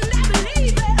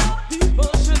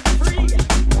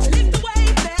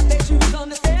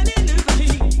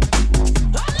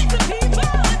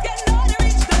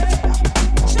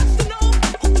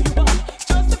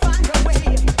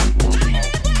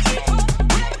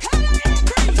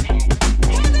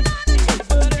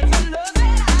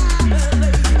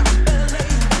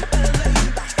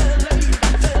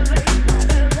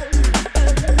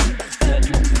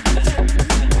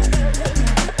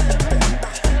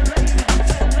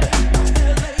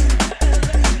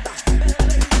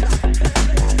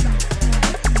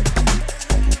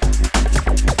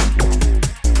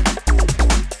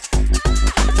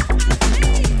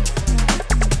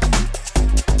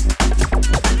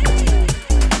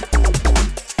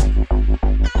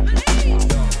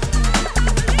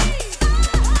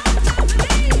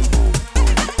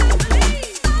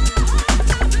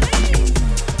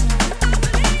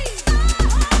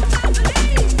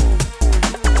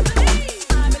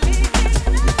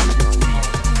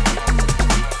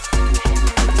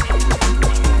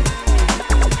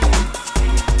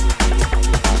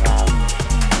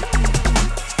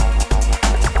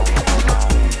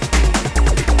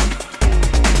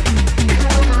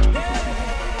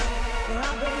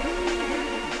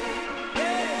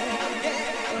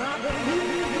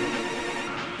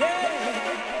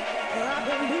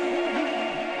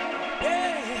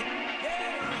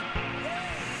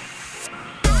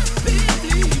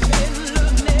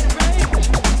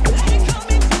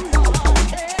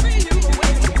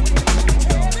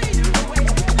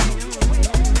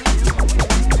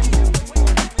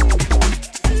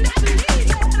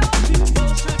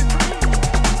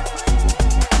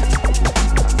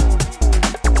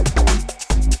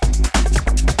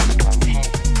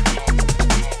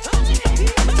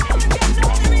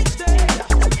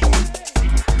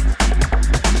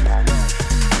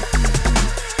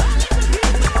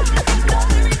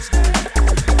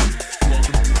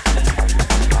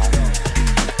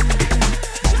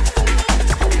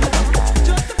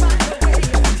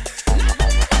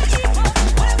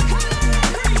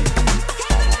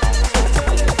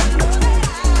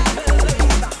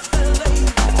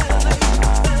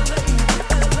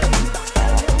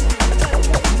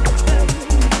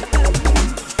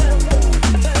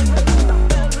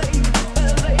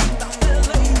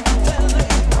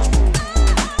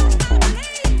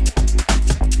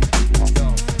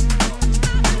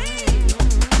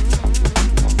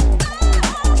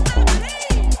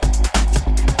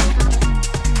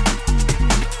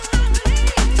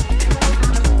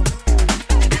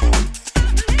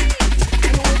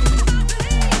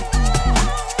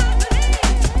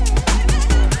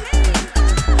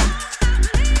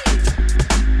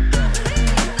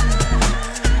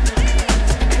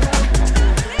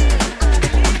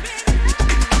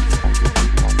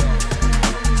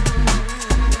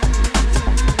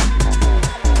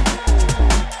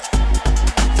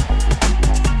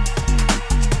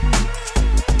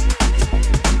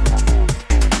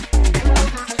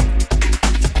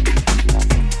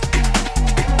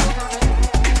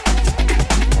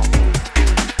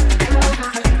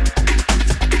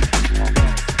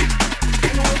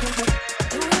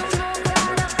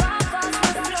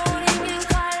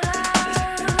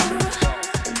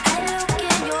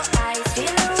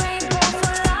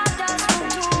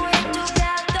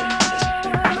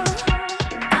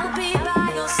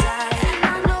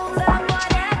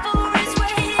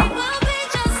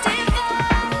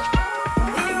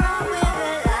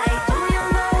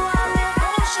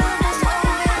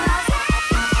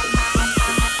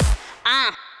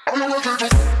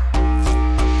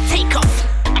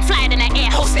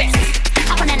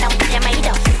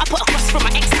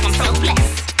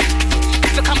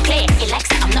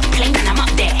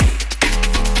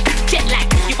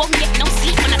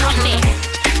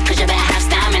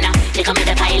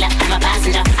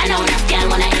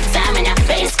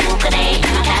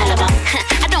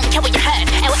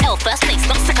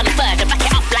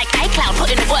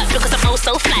 work because I'm oh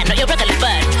so fly, not your regular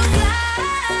bird.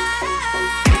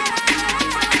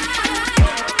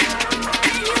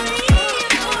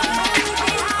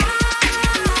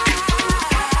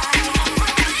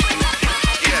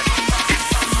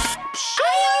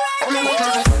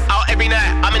 Out every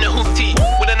night, I'm in a hoop tee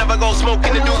with another girl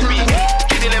smoking the doobie.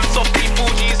 Kidding them softy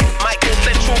Fugees, might go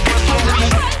central for a smokey.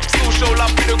 Still show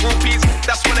love to the groupies.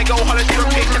 That's when I go holler for a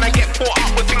pic and I get caught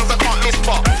up with things I can't miss.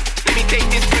 But let me take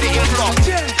this to the in-stop.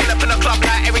 Pull up in the club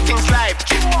like everything's live.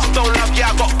 Stone love,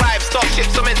 yeah I got vibes.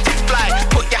 Starships are meant to fly.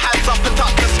 Put your hands up and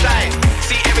touch the sky.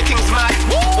 See everything's mad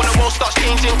when the world starts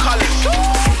changing colours.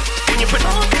 When you put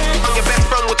on your best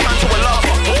friend will turn to a lover.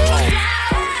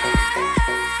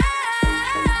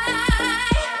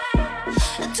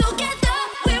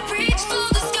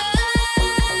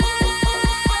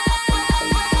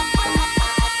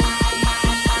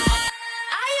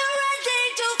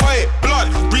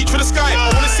 Sky. I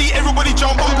wanna see everybody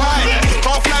jump up high.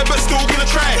 Can't fly but still gonna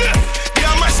try. Yeah,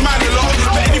 I might smile a lot,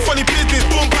 but any funny business,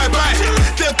 boom, bye bye.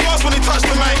 They're bars when they touch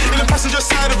the mic. In the passenger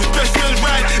side of his best friend's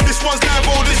ride. This one's live,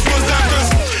 oh, this one's live. Cause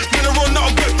when I run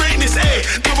out, but greatness, eh.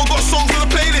 Now I got songs on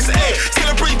the playlist, eh.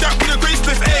 Celebrate that with a great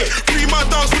spliff, eh. Free my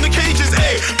dance from the cages,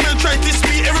 eh. Man, try this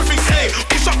beat, everything's, eh.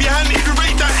 Push up your hand if you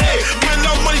rate that, eh. Man,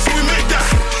 love money, so we make that.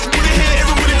 Wanna hear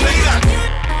everybody play that.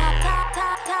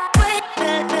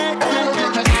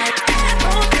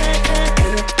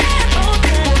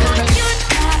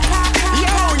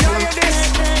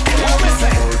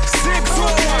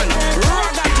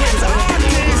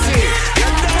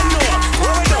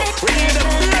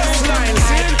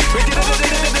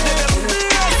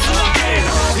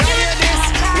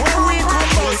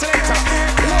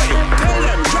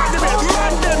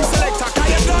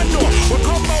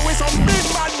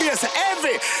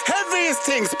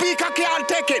 Speaker can't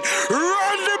take it.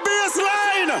 Run the bass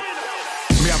line.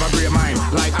 Me have a great mind,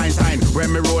 like Einstein.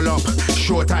 When me roll up,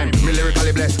 showtime. Me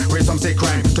lyrically blessed, raise some sick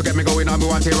crime. To get me going on, me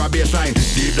want to hear a bass line.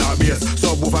 Deep dark bass,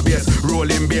 subwoofer bass,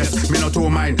 rolling bass. Me not too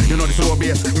mind, you know the slow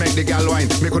bass. Make the gal whine.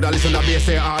 Me coulda listen to bass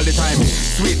there all the time.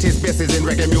 Sweetest basses in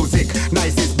reggae music,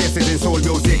 nicest basses in soul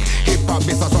music. Hip hop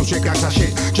bass or some shake like a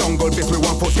shit. Jungle bass with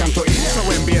one foot scan to it. So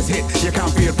when bass hit, you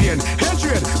can't feel pain.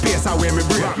 Hatred, bass away me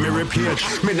brain. Me ribcage,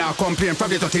 me now complain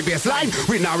from the dirty bass line.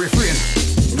 We now refrain.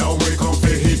 Now we come to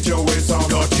hit you with some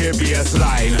dirty bass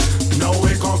line. Now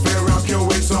we come to rock you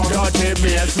with some dirty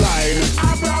bass line.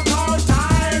 I broke out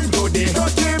time to the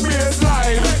dirty bass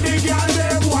line. Let the girl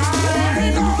them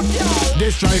wine.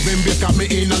 This driving bass got me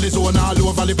in on the zone all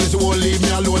over the place. You won't leave me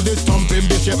alone. This thumping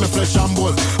bass shape me flesh and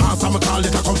bones. Answer me call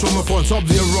it, I come through my phone.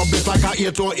 Sub-zero bass like a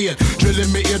 808.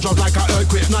 Drilling me eardrums like a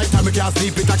earthquake. Night time I can't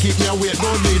sleep, it I keep me awake.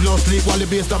 Don't need no sleep while the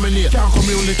bass dominate. Can't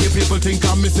communicate, people think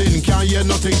I'm missing. Can't hear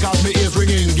nothing cause me ears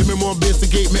ringing. Give me more bass to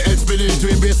keep me head spinning.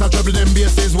 Twin bass and treble, them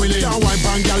bass is winning. Can't wipe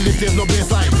and gal if there's no bass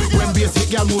line. When bass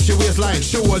hit, gal move she waistline.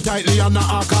 She hold tightly on the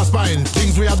arc her spine.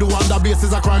 Things we are do under bass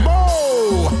is a crime.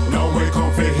 Oh! Now we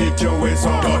come to hit you with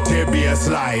some dirty bass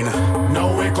line.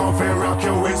 Now we come to rock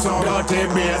you with some dirty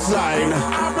bass line.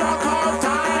 I broke out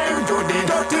time to the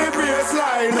dirty bass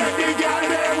line. Let the gal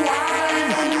them wine.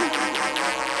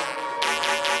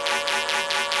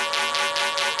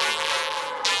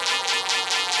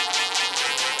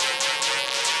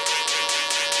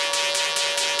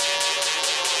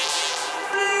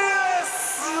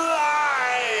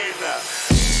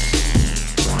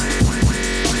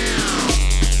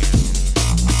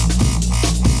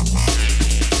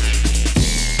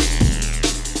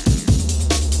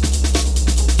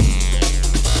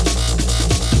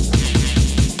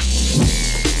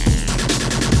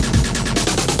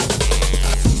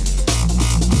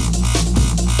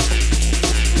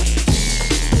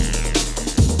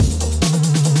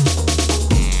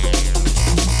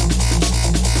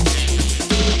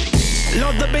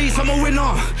 I'm a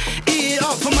winner, eat it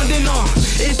up for my dinner.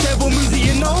 It's devil music,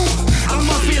 you know, I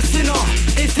must be a sinner.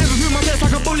 It's heavy through my chest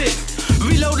like a bullet.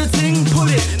 Reload the thing, pull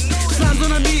it. Slams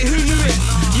on a beat, who knew it?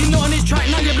 You know on this track,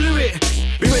 now you blew it.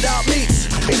 Be without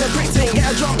beats, it's a brick thing. Get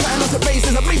a drum pattern off the bass,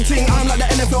 it's a big thing. I'm like the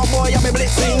NFL boy, I'm a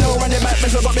blitzing. No running back,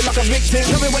 bitch, I got me like a victim.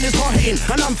 Tell me when it's hard hitting,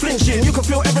 and I'm flinching. You can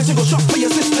feel every single shot for your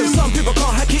system. Some people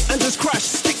can't hack it and just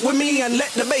crash. Stick with me and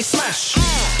let the bass smash.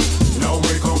 Now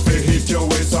we come to hit you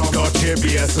with some dirty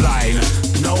bass line.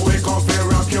 Now we come to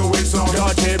rock you with some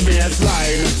dirty bass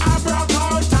line. I broke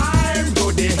out time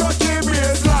to the dirty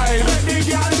bass line. Let the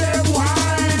girl them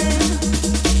wine.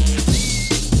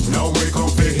 Now we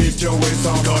come to hit you with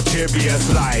some dirty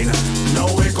bass line. Now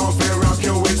we come to rock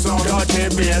you with some dirty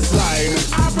bass line.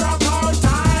 I broke out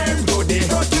time to the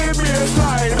dirty bass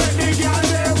line. Let the girl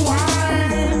them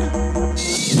wine.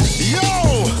 Yo,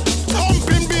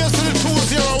 thumping bass in the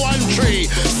 2-0.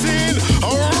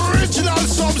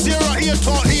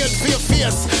 out here for your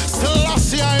face.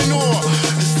 Selassie I know.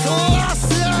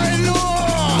 Selassie I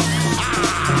know.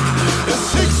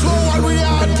 641 we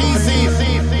are TC.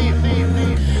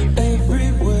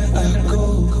 Everywhere I go,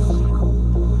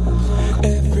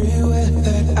 everywhere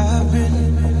that I've been,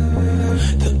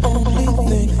 the only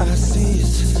thing I see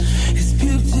is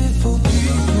beautiful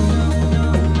people.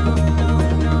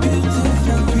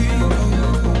 Beautiful people.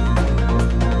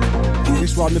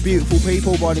 This one, The Beautiful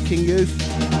People by the King Youth.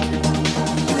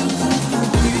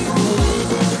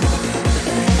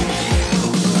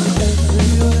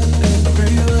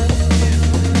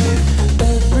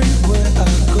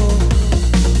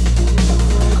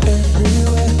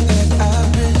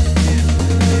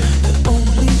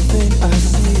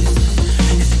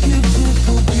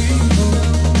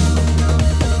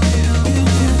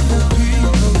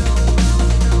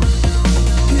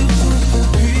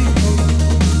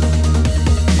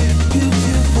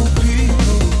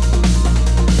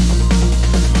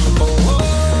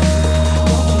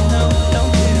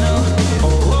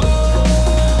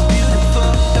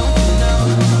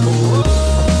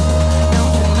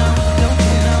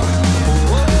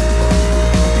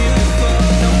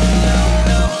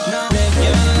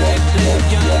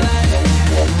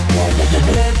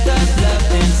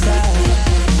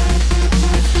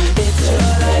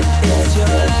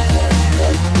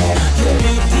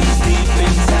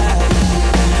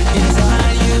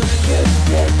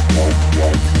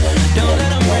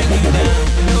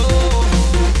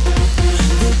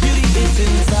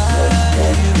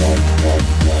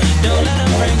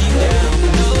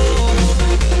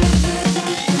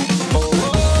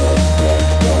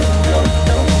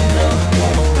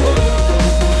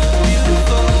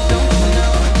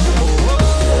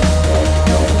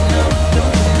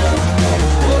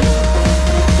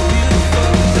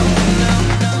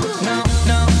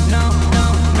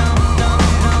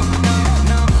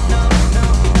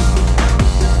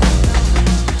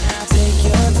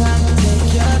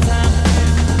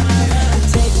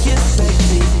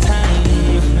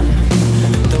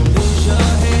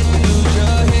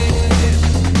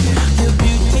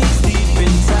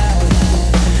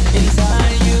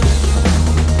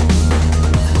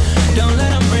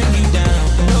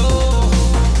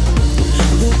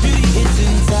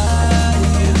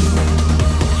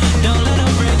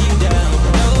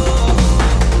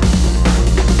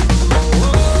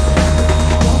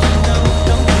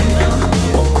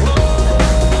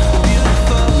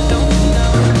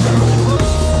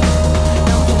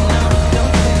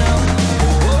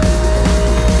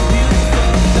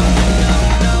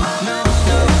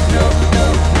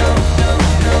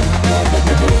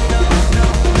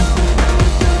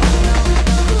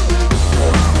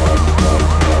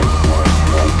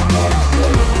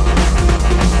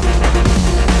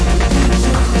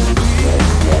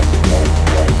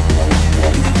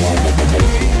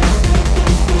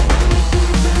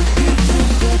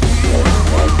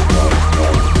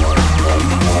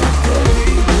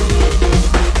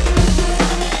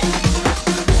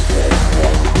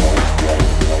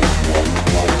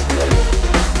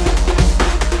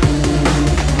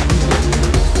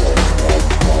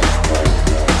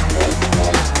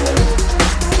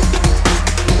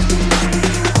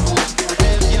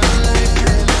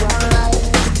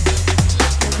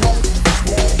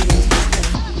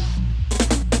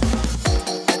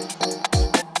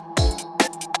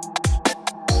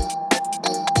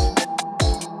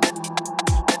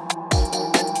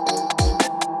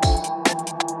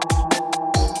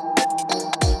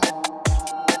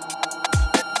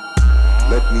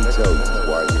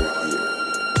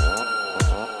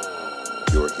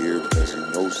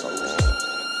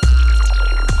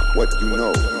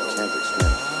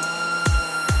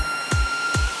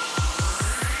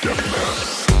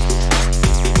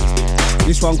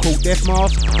 This one called Death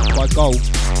Mask by Gold.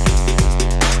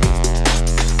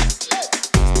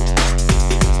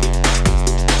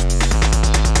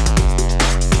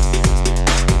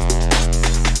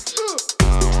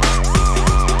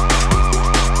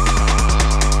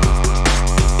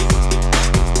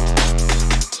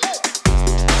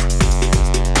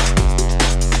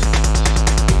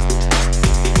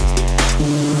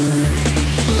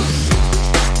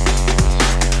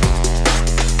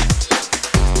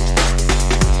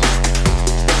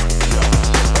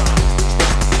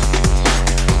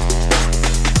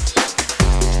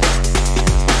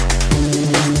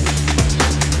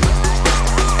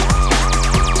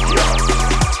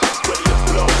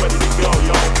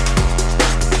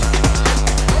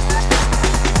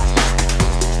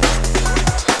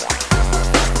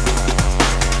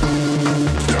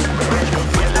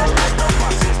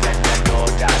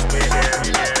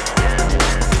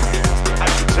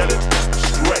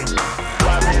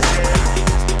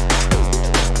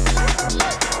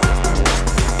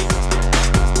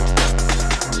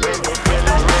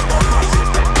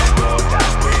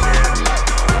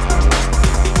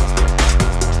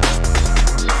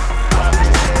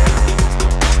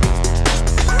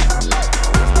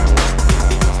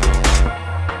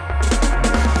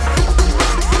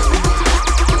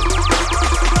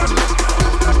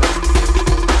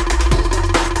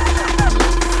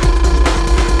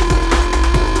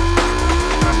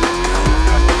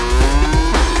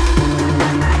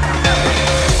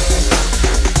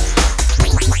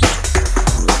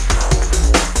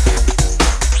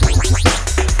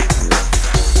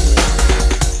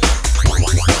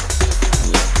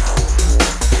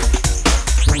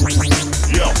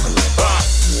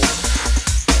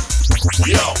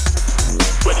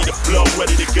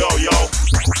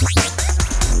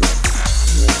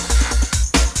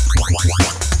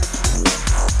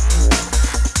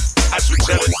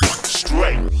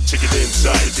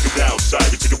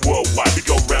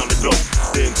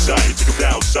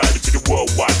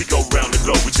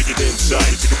 inside,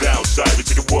 we take it downside, we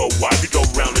take it worldwide, we go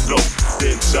round the globe.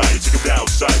 The inside, we take it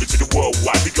downside, we take it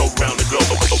worldwide, we go round the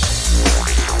globe.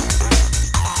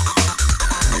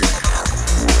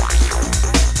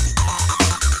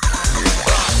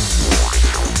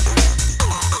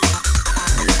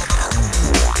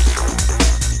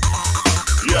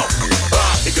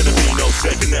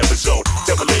 Second episode,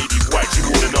 tell a lady white you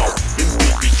wanna know. In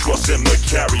deep we trust and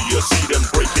carrier, see them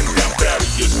breaking down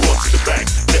barriers. One to the back,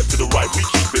 left to the right, we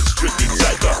keep it strictly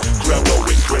tight. The crowd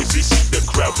going crazy, see the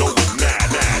crowd going mad.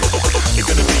 Ain't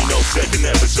gonna be no second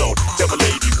episode, tell a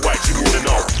lady white you wanna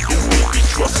know. In deep we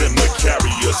trust and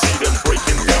carrier, see them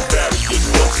breaking down barriers.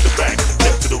 One to the back,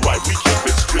 left to the right, we keep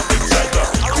it strictly tight. The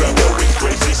crowd going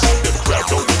crazy, see the crowd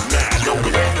going mad. When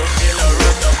you feel a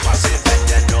rhythm, I say that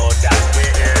you know that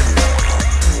we're here.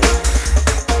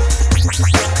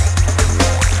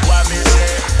 What me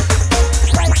say?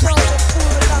 Right now the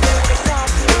food is coming with the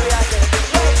coffee we are there.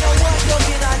 Right now what's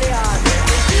looking at the heart?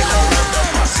 You know the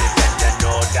massive and you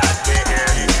know that we're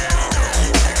here.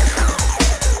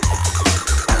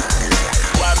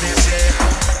 What me say?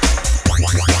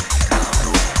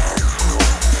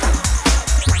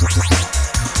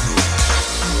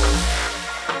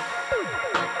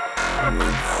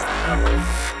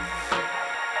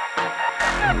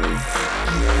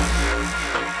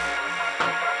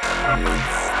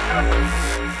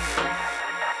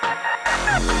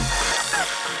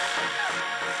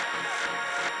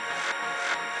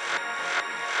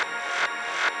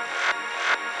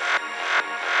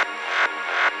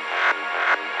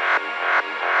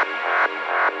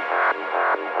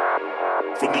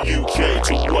 From the UK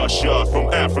to Russia, from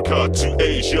Africa to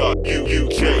Asia,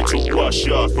 UK to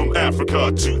Russia, from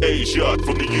Africa to Asia,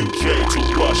 from the UK to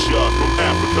Russia, from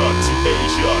Africa to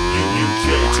Asia, UK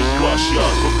to Russia,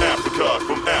 from Africa,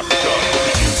 from the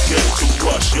UK to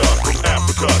Russia, from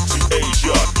Africa to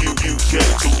Asia, UK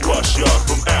to Russia,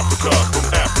 from Africa, from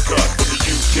the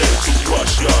UK to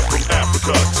Russia, from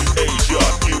Africa to Asia,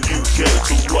 UK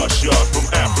to Russia, from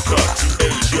Africa to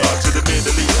Asia, to the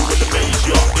Middle East, to the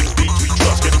Asia, in beach we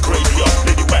trust, getting crazier,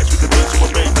 lady wax with the beats who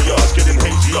are mania, it's getting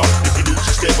hazier, if you lose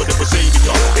your step, but never saving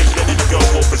ya, ain't letting it go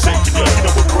or forsaking ya, you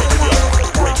know we're breaking ya,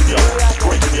 breaking ya,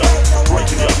 breaking ya,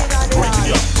 breaking ya, breaking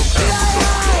ya, from Africa.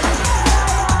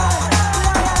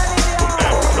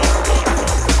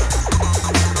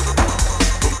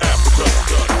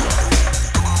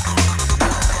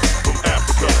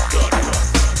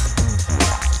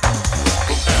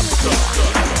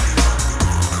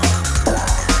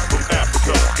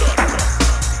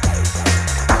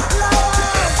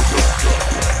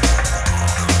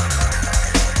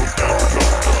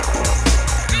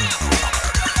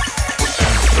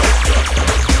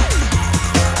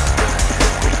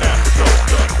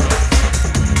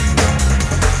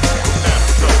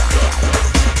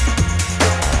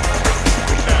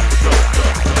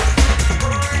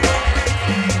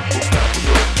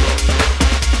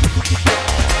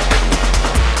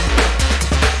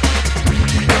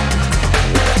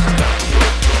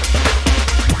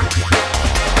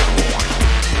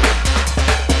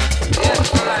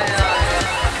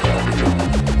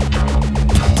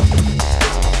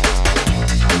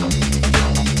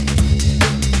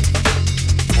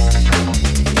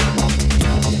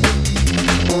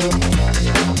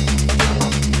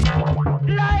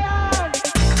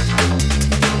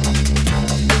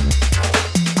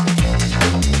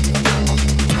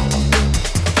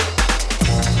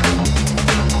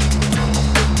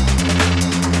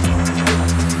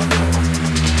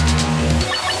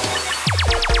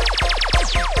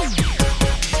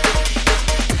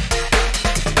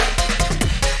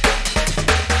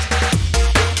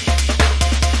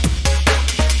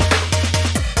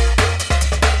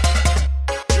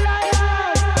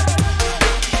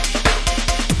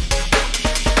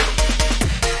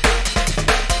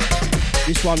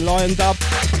 This one, Lion Dub,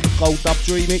 Gold Dub's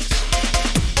remix.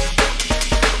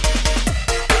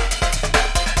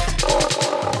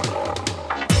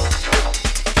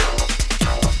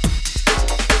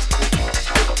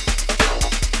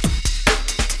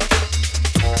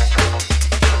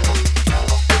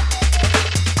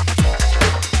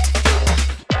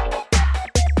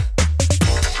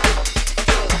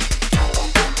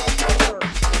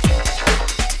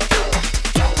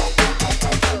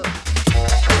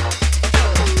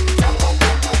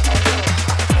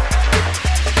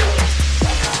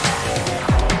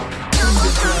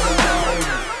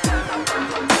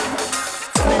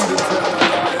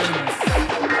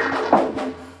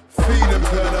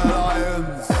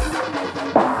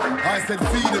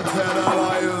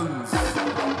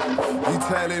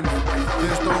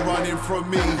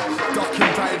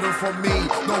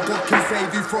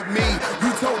 me.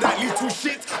 You told that little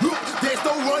shit, look, there's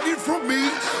no running from me.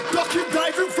 Ducking,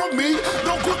 diving from me.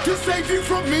 No good can save you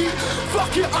from me.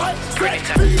 Fuck it, I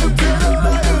said, feed them to the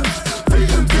lions. Feed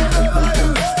them to the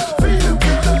lions. Feed them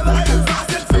to the lions. I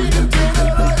said, feed them to the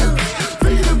lions.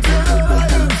 Feed them to the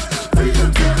lions. Feed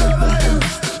them to the lions.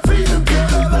 Feed them to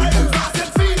the lions. I said,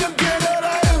 feed them to the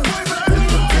lions.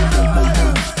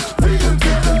 Feed them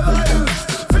to the lions.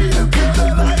 Feed them to the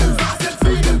lions. I said,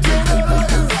 feed them to the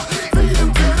lions. Feed them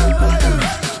to the lions.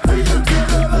 Feed them to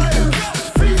the lions.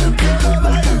 Feed them to the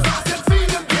lions. I said, feed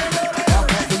them to the lions. I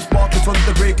put them sparklets on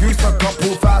the Grey Goose for a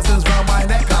couple thousands round my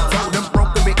neck. I told them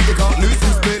broke the bit, you can't lose.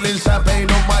 I'm spilling champagne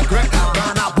on my grip.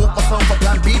 Man, I bought myself a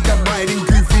plan B. Them riding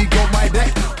goofy on my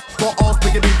deck. Got arms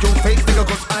bigger than your face, nigga,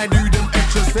 cause I knew them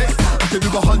extra sex. I could do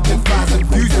 100,000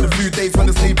 views in a few days when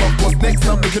I sleep up. What's next?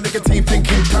 I'm looking like a team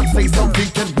thinking, trap say something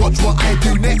and watch what I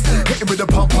do next. Hit him with a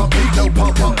pump, pump, reload,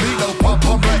 pump, pump, reload, pump,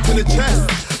 pump, right to the chest.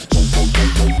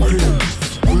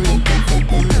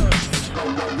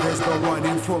 There's no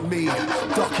running from me,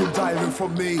 ducking, diving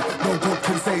from me. No good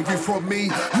can save you from me.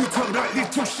 You tell that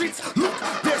little shit, look,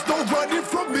 there's no running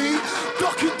from me.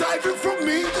 Ducking, diving from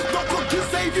me. No good can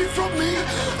save you from me.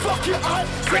 Fuck it, I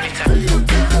said, feed them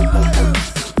to the lions.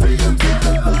 Feed them to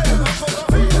the lions.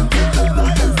 Feed them to the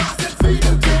lions. I said, feed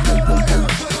them to the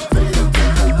lions. Feed them to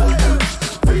the lions.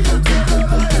 Feed them to the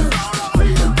lions.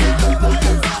 Feed them to the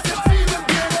lions. I said, feed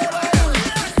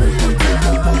them to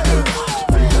the lions. Feed them to the lions.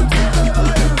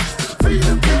 Feed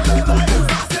them to the lions. Feed them to the lions.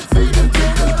 I said, feed them to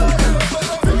the lions.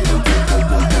 Feed them to the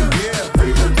lions. Yeah,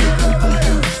 feed them to the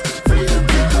lions. Feed them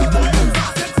to the lions. I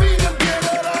said, feed them to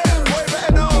the lions. Boy,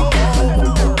 better know.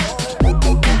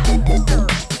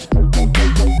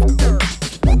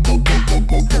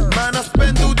 Man, I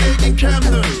spend all day in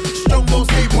Camden. Strongbow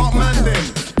skate park man then.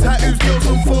 Tattoos, girls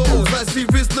and photos. I see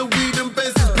Rizzler, weed and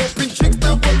Benzes. Popping chicks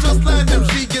now, but just land them.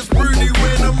 She gets broody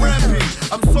when I'm rapping.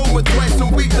 I'm sober twice a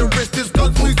week. The rest is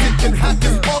guns, music and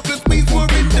hackers. Sparklers, means we're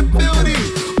in the building.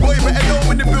 Boy, better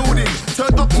know in the building.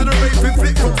 Turn up to the rave and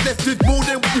flip flops. Left is more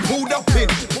than what you pulled up in.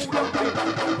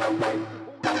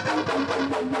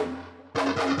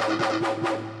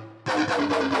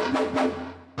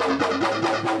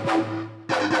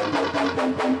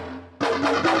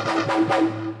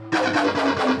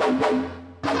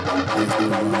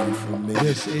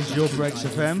 This is your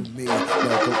BreaksFM.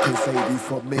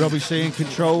 Robbie C in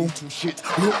control.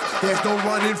 Look, there's no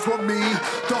running from me.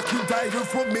 Ducking, diving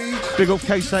from me. Big up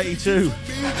Case 82.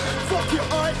 Fuck your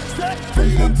eyes,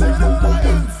 feed them to the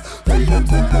lions. Feed them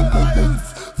to the lions.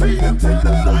 Feed them to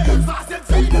the lions. I said,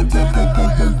 feed them to the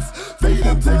lions. Feed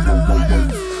them to the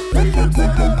lions. Feed them to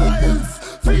the lions.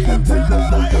 Feed them to the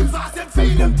lions. I said,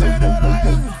 feed them to the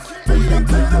lions. Feed them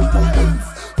to the lions.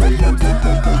 Feed them to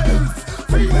the lions.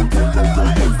 Feed them to the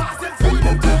lions. I said, feed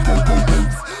them to the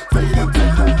lions. Feed them to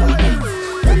the lions.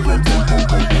 Feed them to the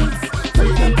lions.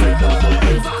 Feed them to the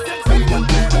lions. I said, feed them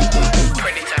to the lions.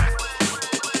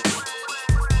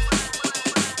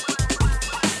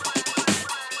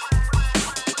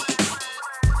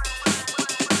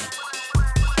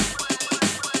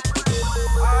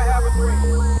 I have a dream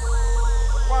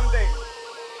that one day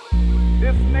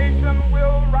this nation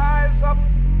will rise up,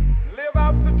 live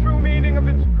out the true meaning of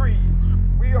its creed.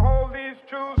 We hold these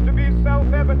truths to be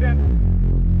self-evident,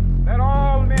 that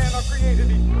all men are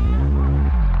created equal.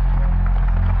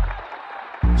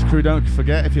 This crew, don't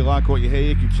forget, if you like what you hear,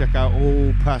 you can check out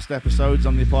all past episodes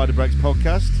on the Apply the Breaks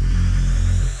podcast.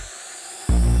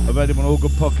 Available on all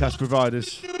good podcast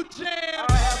providers.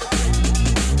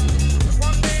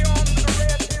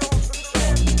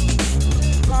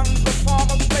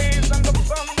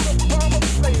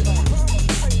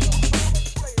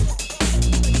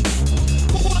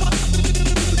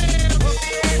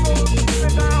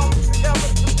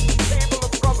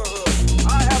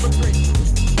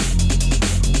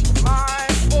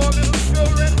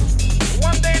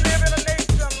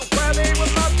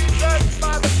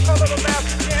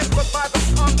 By the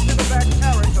content of that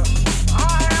character.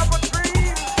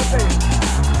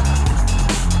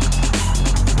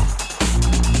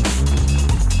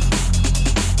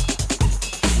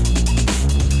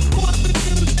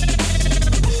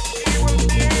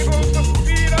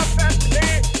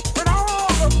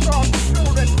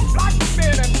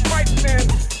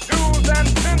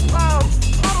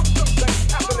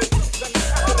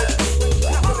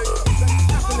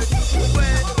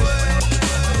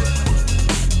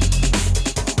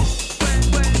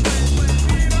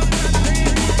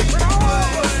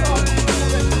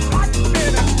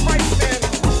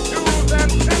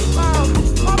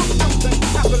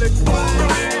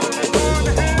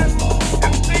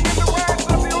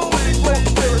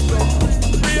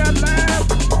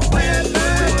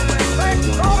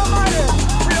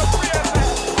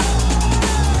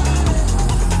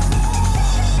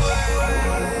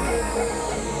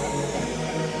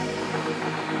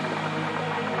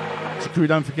 crew,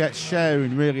 don't forget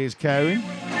sharing really is caring.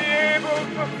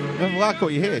 If you like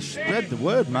what you hear, spread the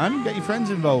word, man. Get your friends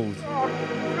involved.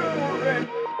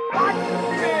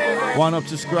 Why not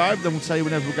subscribe? Then we'll tell you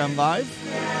whenever we're going live.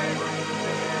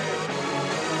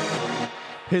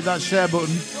 Hit that share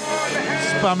button.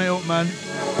 Spam it up, man.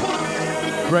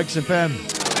 BreaksFM.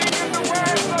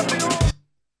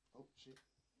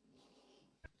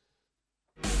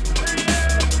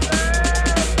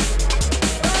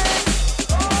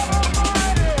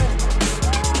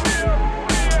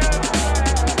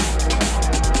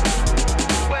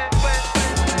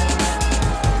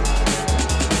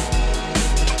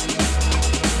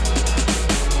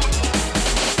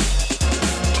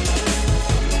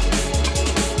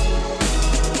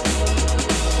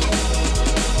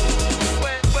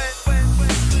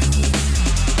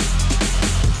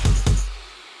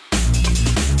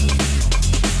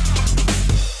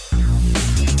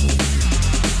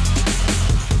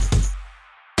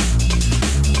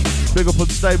 Big up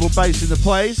Unstable Bass in the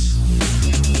place.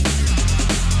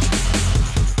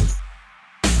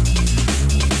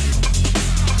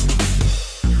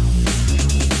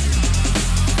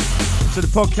 So the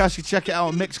podcast, you check it out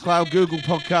on Mixcloud, Google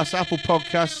Podcasts, Apple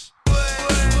Podcasts,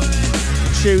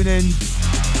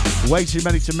 TuneIn, way too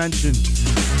many to mention.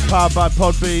 Powered by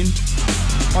Podbean.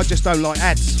 I just don't like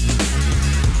ads.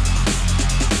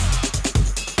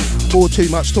 Or too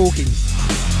much talking.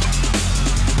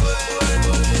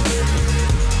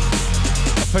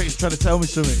 I thought he was trying to tell me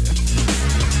something.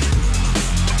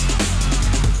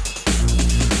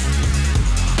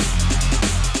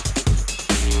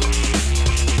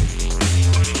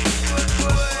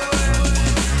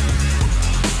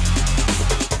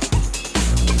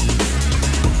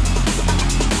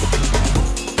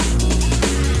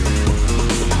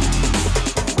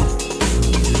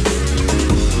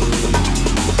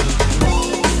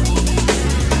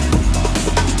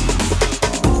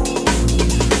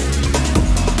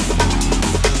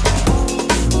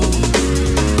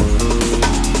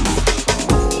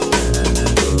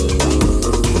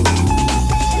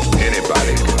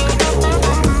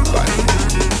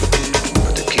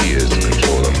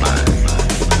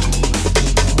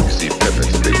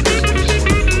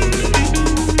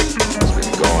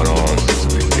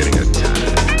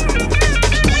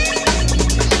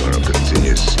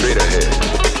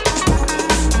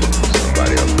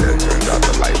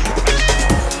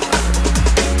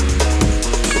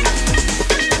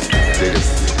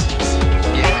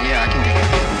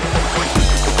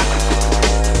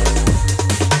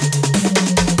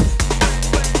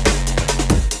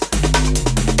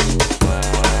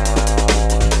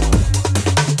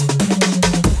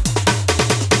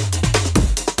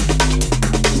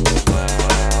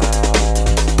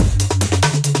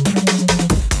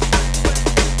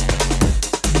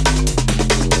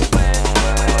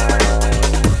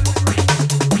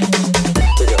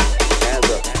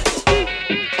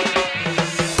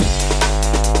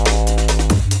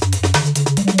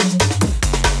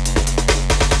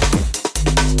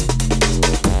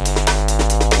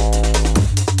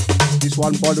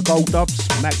 By the Gold Dubs,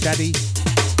 Mac Daddy,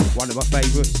 one of my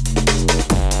favourites.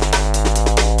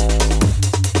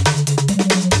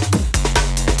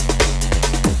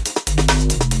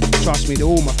 Trust me, they're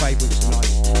all my favourites tonight.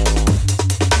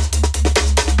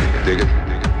 Dig it?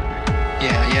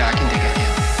 Yeah, I can dig it,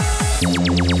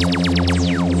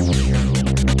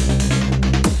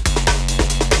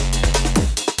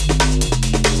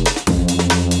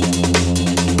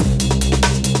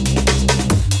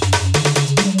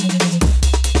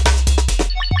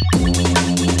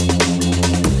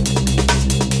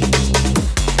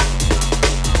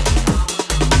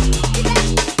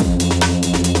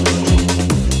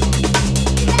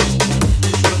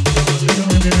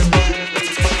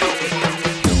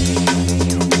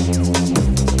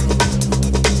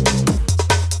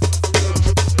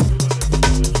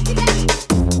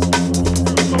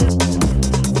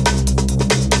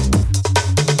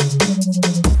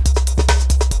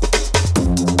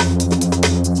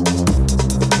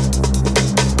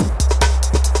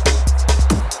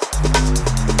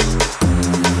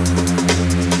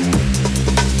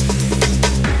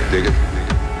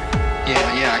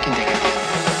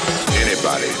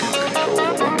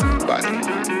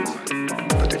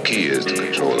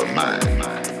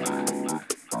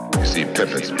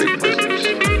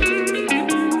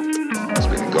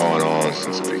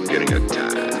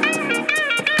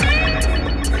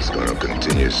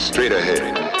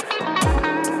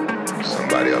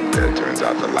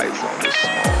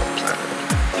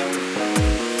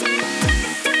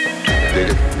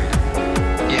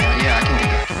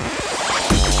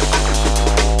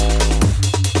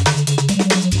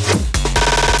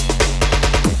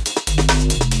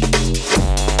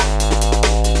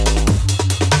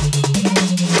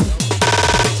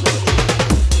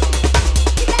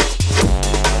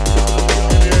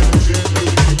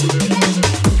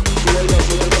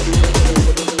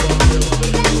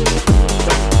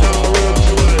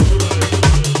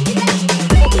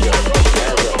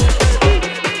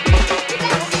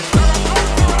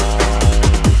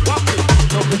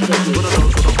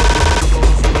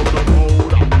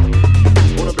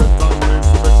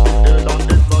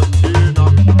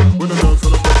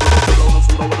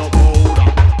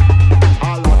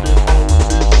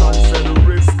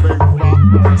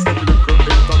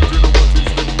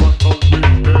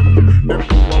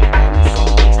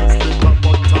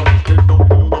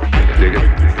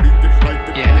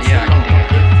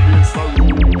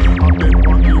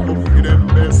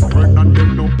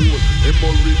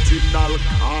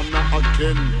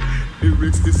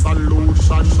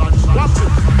 revolution. Watch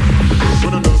it.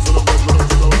 When the dance of the bed, when the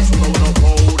slow up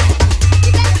hold.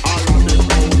 All of the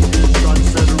foundation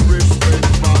said respect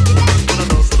back. When the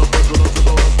dance of the bed, when the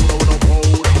slow up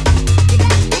hold. When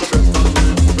the best and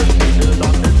respect the head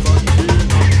and entertain.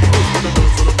 When the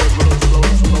dance of the bed, when the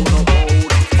slow up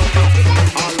hold.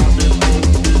 All of the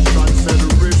foundation said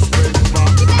respect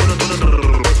back. When the bed,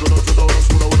 when the slow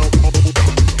up hold.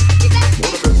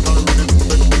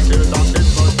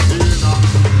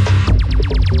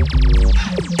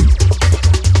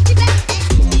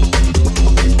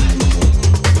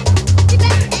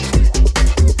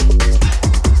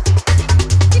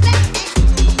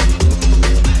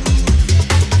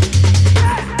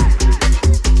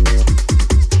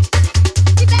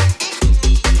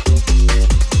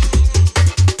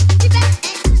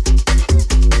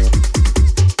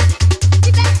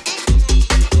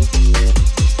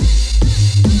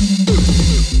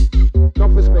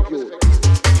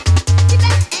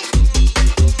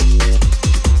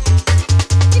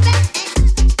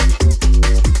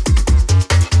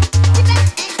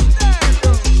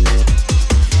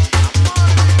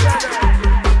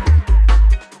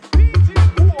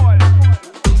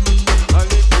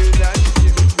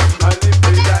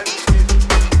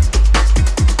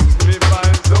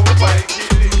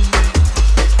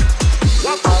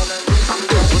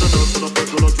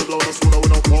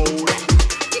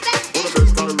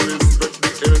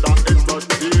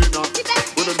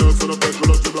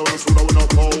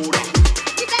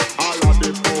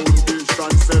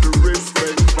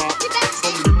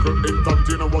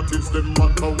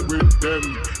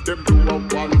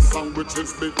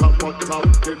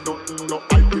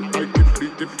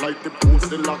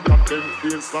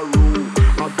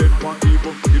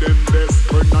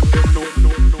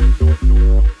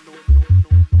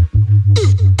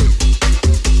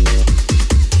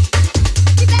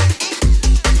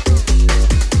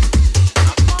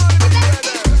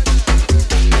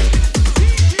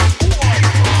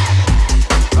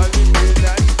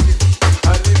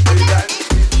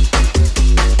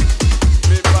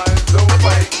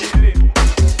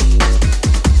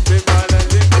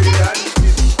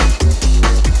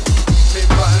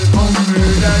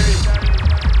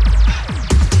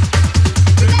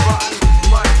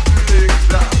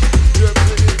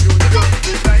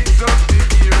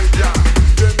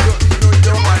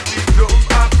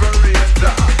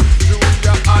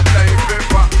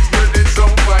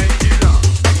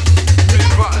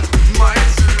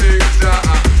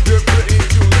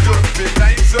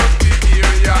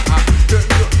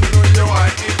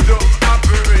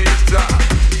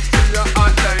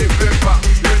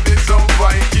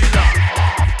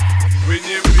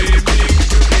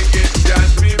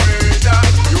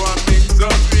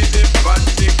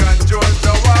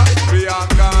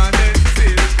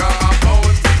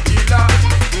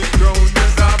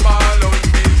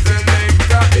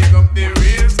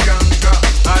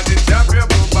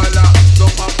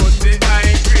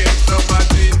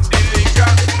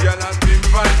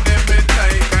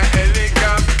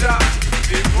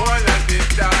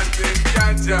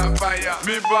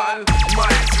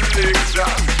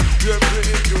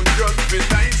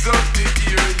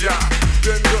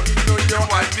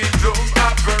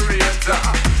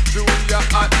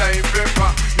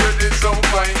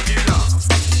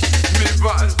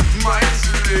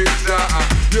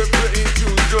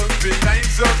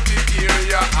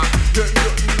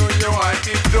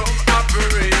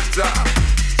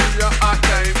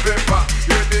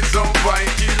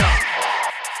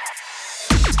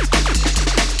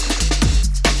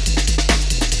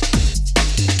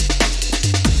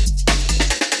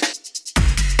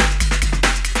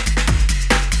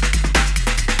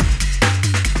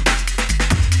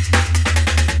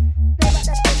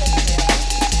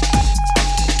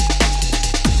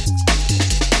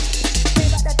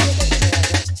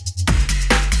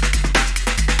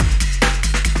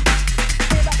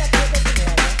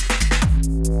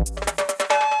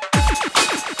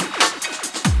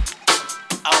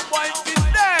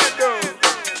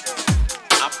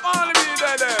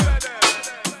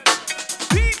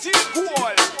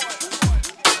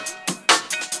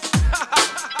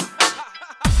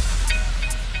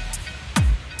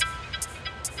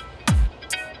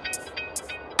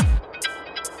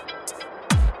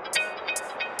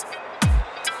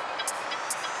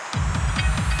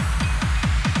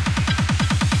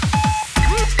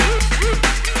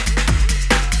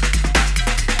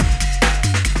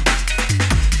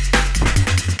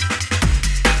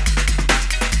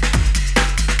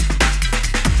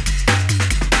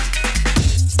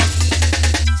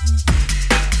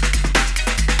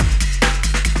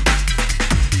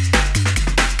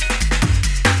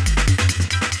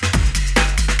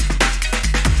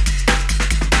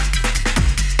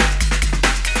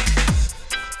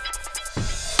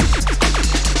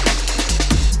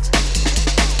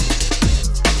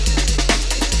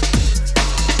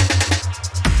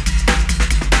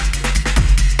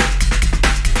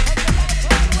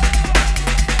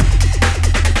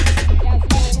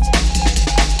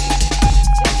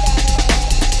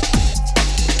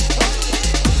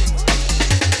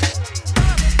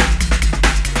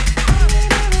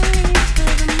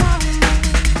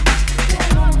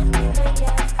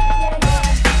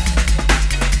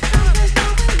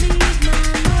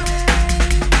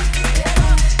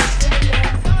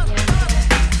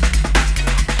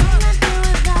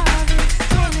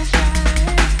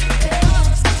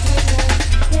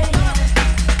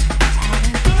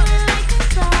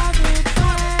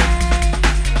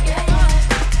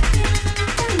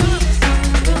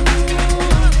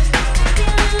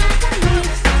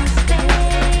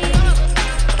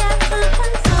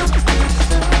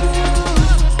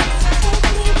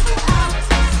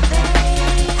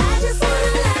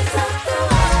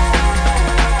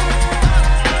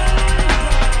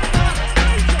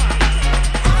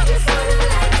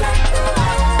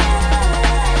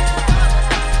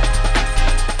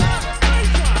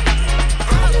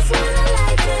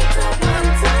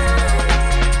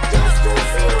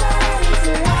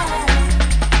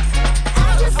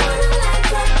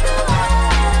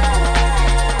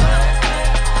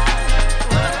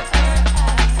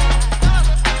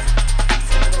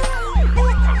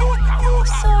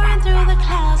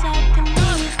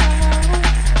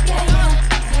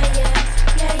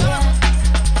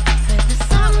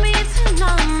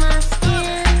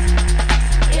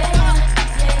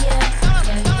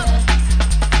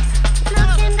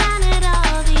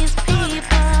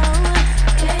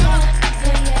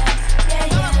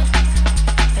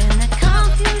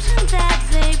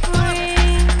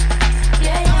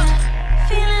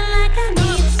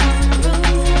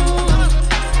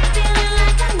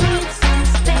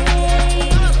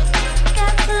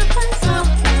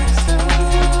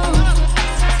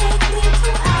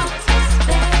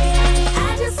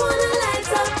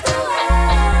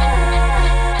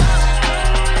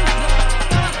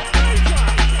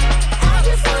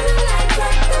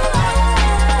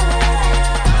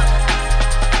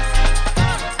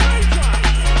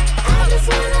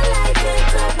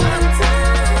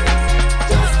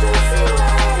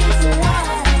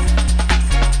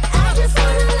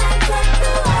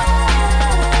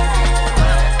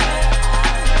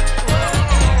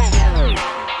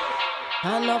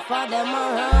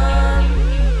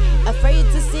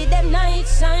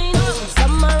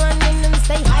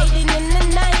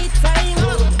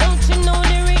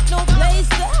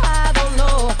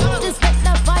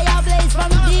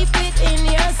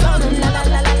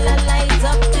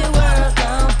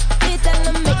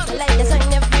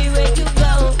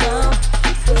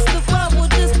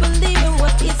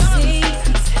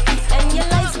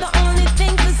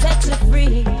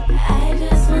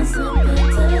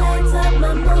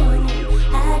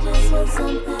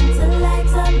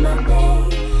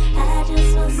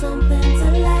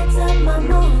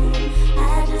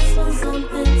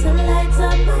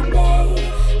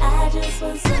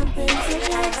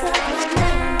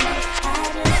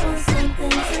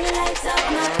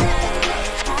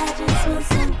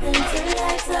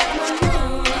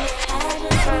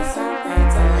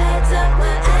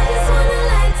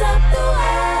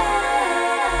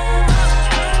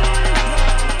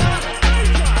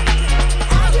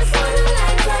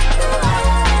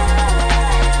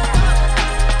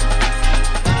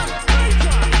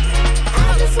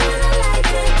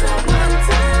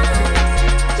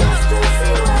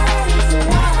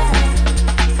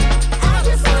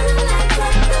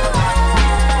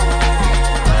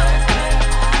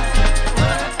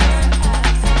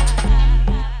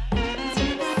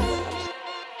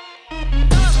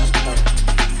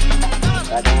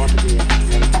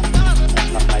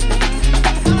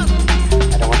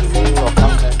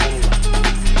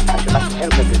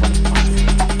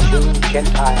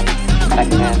 Gentile and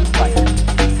man's right.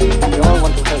 We all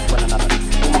want to help one another.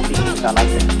 Human beings are like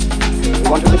this. We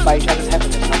want to live by each other's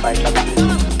happiness, not by each other's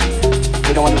misery.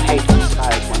 We don't want to hate or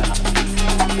despise one another.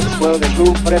 In this world there's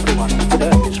room for everyone. The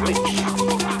earth is rich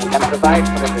and can provide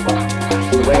for everyone.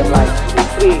 The way of life is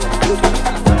free and beautiful.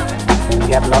 But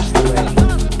we have lost the way.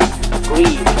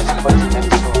 Greed has poisoned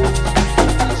men's souls.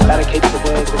 Has barricaded the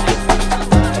world with hate.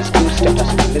 Has two-stepped us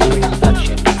into misery and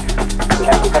bloodshed. We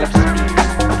have developed speed,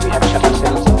 but we have shut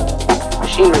ourselves in.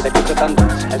 Machinery that gives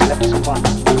abundance has left us in want.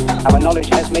 Our knowledge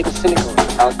has made us cynical,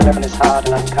 our cleverness hard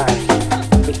and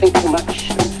unkind. We think too much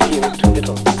and feel too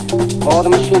little. More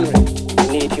than machinery,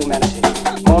 we need humanity.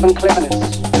 More than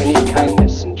cleverness, we need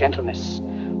kindness and gentleness.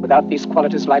 Without these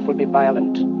qualities, life will be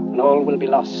violent, and all will be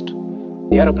lost.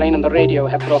 The aeroplane and the radio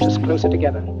have brought us closer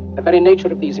together. The very nature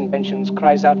of these inventions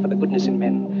cries out for the goodness in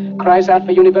men, cries out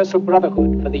for universal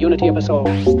brotherhood, for the unity of us all.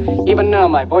 Even now,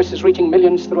 my voice is reaching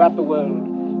millions throughout the world.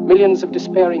 Millions of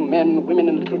despairing men, women,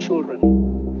 and little children,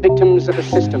 victims of a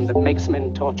system that makes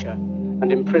men torture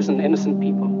and imprison innocent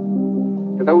people.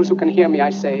 To those who can hear me, I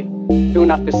say, do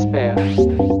not despair.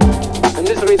 The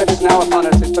misery that is now upon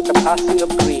us is but the passing of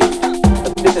greed,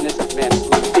 the bitterness of men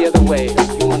who fear the way of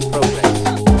human progress.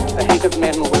 The hate of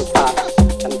men will pass,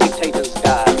 and dictators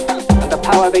die, and the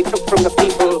power they took from the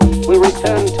people will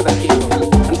return to the people.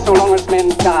 And so long as men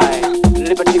die,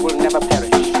 liberty will never perish.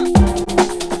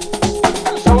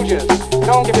 Soldiers,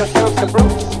 don't give yourselves to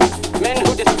brutes, men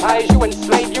who despise you,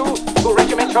 enslave you, who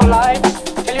regiment your lives,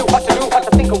 tell you what to do, what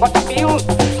to think, and what to feel,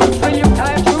 who drill you,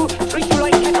 tire you, treat you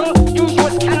like cattle, use you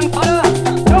as cannon fodder.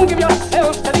 Don't give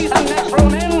yourselves to these unnatural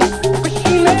men,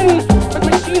 machine men, with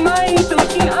machine minds and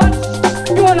machine hearts.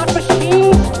 You are not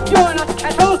machines, you are not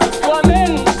cattle, you are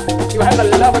men. You have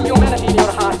the love of humanity in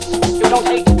your hearts. You don't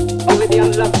hate, only the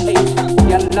unloved hate,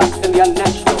 the unloved and the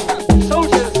unnatural.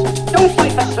 Soldiers, don't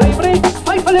fight for slavery,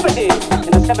 fight for liberty.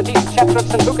 In the 17th chapter of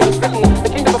St. Luke it is written, the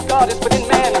kingdom of God is within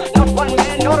man, not one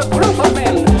man nor a group of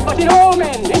men, but in all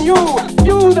men, in you.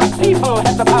 You, the people,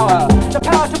 have the power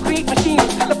to create machines,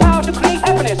 the power to create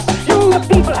happiness. You, the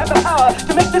people, have the power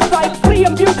to make this life free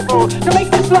and beautiful, to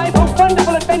make this life a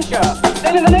wonderful adventure.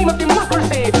 Then in the name of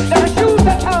democracy, let us use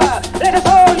that power. Let us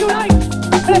all unite.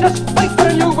 Let us fight for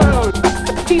a new world,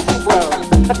 a decent world,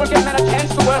 that will give men a chance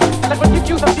to work, that will give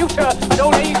youth a future and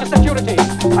old age a security.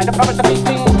 By the promise of these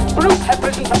things, brutes have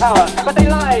risen to power, but they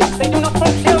lie. They do not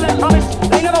fulfill their promise.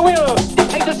 They never will.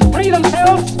 Dictators free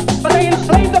themselves, but they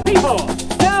enslave the people.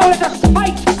 Now let us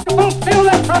fight to fulfill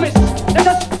that promise. Let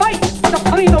us fight to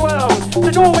free the world,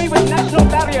 to do away with national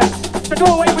barriers, to do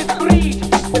away with greed,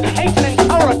 with hate and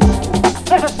intolerance.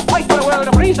 Let us fight for a world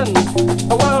of reason,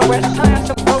 a world where science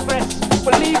and progress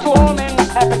will lead to all men's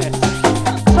happiness.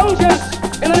 Soldiers,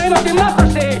 in the name of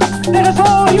democracy, let us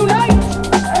all unite!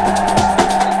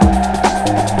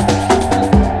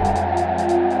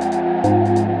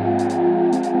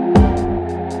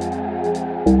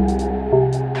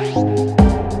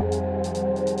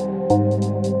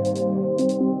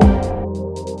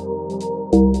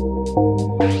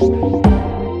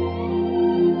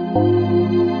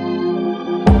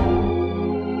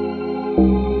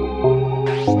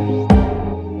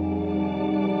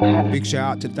 Big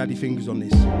shout out to Daddy Fingers on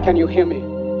this. Can you hear me?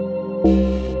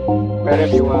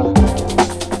 Wherever you are.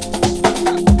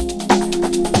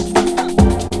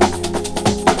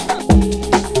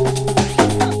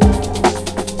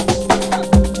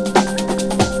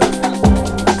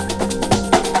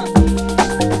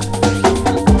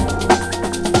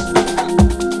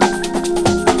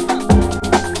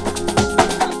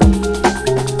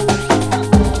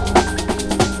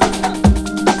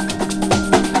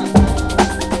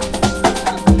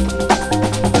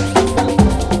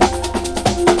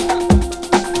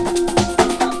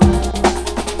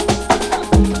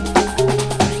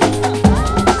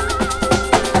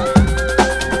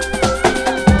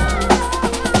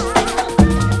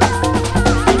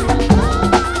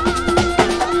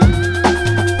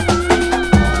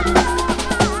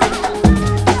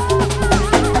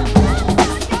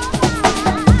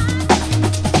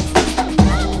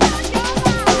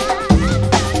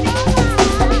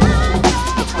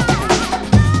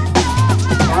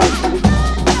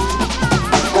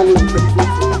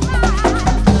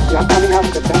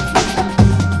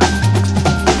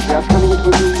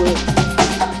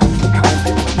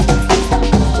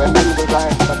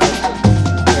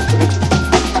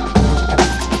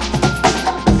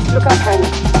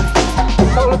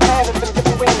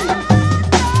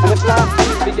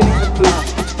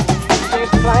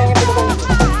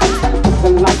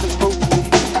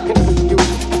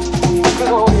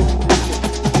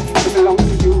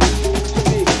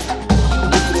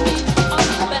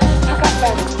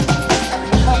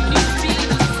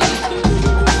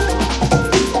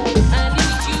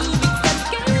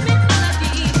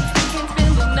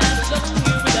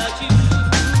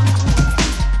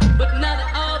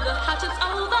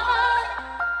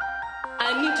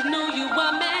 need to know you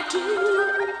are mad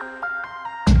too.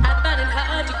 I find it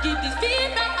hard to keep these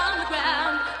feet back on the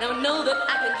ground. Now I know that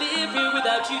I can live here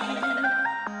without you.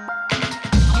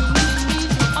 You need me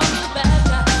through all the bad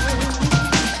times.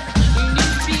 You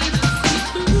need me to see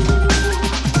through.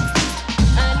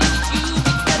 I need you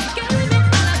because you carry me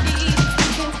all I need. I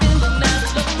can't spend the night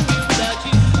alone here without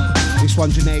you. This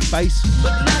one's genetic bass.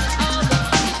 But not all the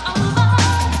fun is over.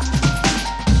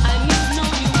 I need to know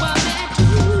you are mad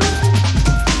too.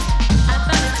 I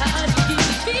find it hard to keep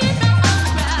these feet back on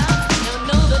the ground. Now I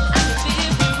know that I can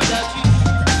live here without you.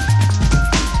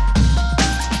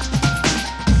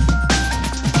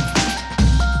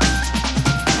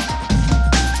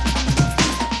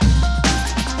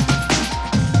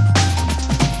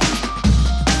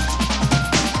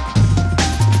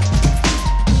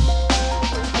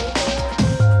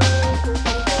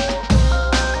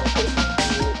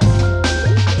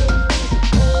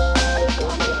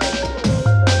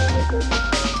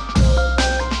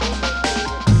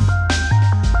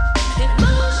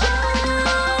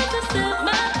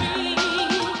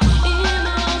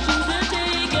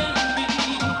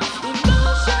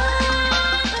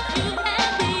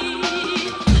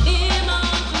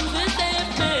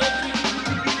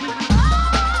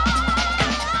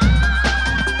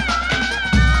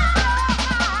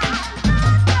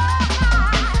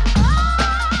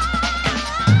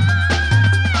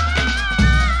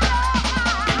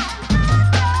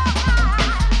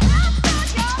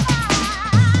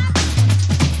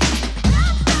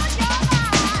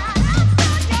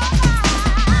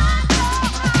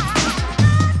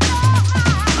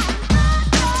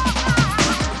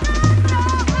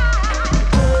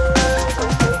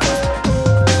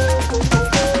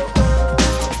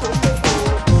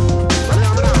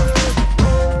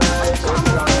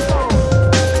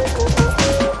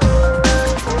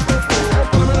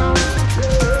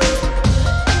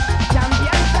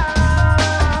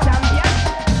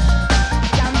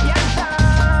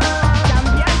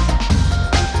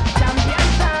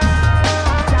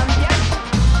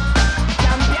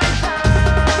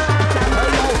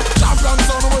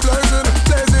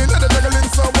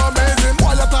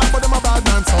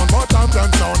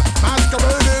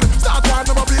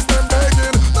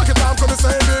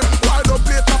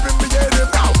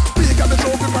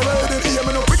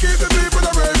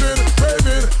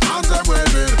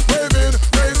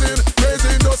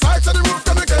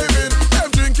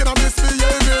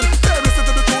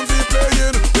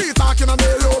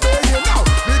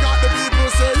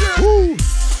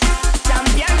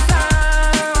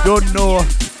 Don't know.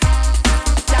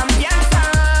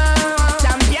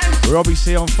 Robbie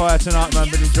C on fire tonight, man.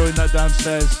 Been enjoying that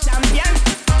downstairs.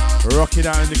 Rocking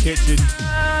out in the kitchen.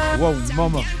 Whoa,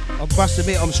 mama. I must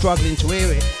admit, I'm struggling to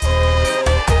hear it.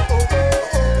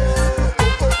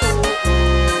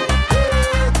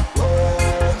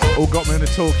 All got me in a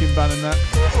talking ban and that.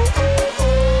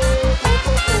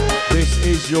 This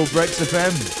is your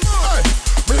BreaksFM. Hey,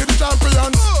 we the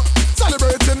champions,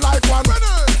 celebrating like one.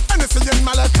 Anything in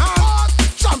my left hand,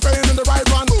 champagne in the right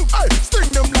one. Hey,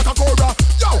 sting them like a cobra.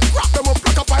 Yo, wrap them up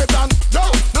like a python. Yo,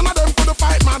 none of them could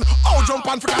fight, man. Oh, jump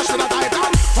and flash to the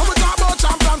titan. When we talk about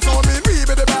champions, so mean we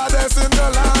be the baddest in the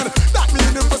land. That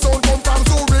mean if the soul come from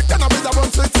Zurich, then I be the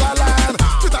one Switzerland.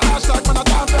 With a hashtag, man, a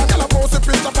champion. Girl, I post a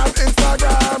picture on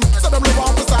Instagram. So them live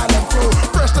off the silent flow.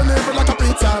 Fresh the neighbor like a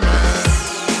pizza, man.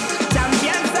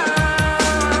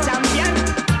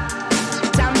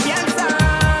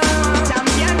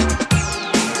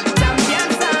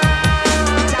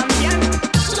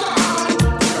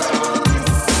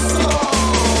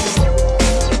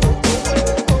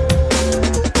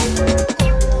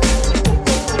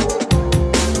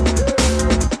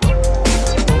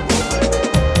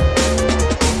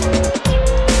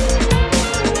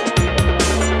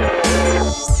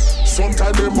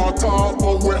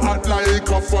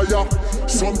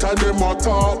 Sometimes them a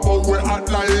talk, but we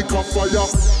act like a fire.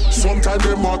 Sometimes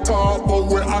them a talk, but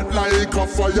we act like a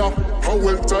fire. How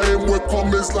time we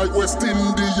come is like West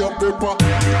India paper.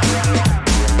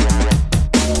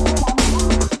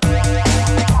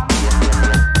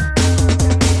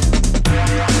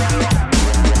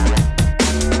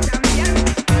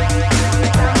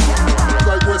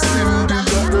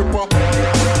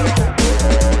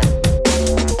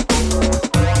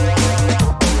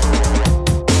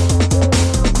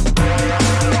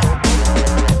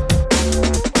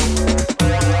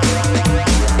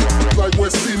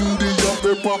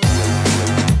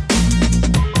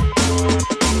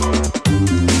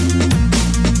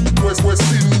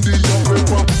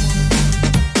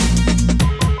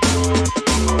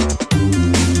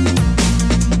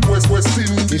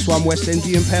 one, West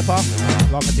Indian Pepper.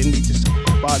 Like I didn't need to,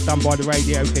 but done by the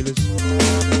Radio Killers.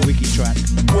 Wicked track.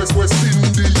 West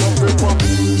Indian Pepper.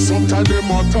 Sometimes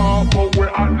them a talk, but we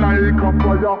act like a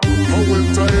fire. And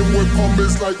when time we come,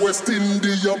 it's like West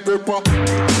Indian Pepper.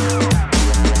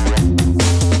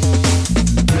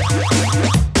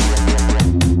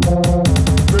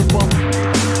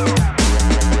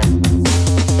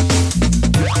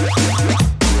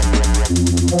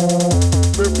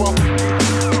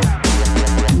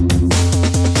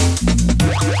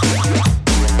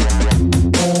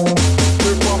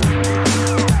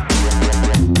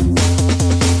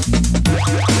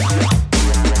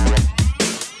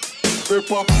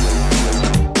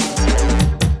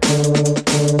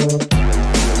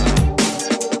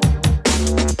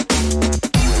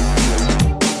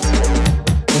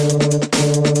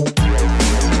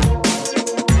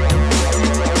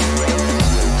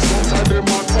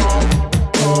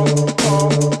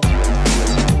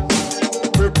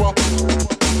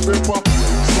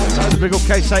 Big up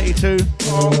Case82.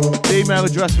 The email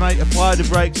address, mate,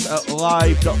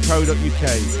 applythebreaks@live.co.uk.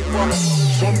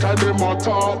 Sometimes them a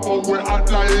talk, but we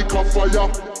act like a fire.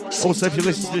 Also, if you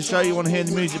listen to the show, you want to hear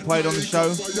the music played on the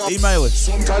show, email us.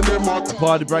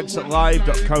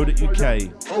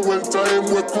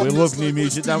 applythebreaks@live.co.uk. We love new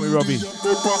music, don't we, Robbie?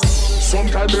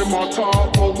 Sometimes them a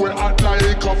talk, but we act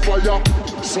like a fire.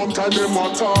 Sometimes them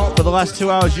a talk. For the last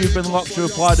 2 hours, you've been locked to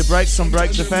Apply the Breaks on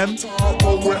BreaksFM.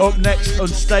 Up next,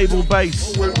 Unstable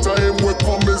Bass. When time we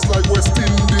come, it's like West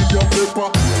Indian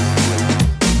Pepper.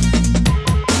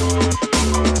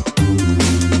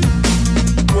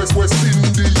 West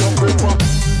Indian Pepper.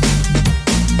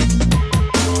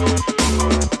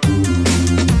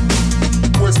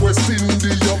 West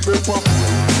Indian Pepper.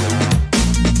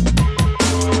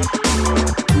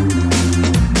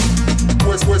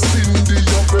 West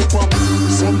Indian Pepper.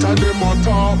 Sometimes them a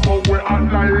talk, but we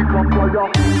act like a fire.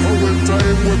 And when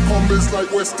time we come, it's like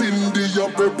West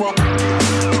Indian Pepper.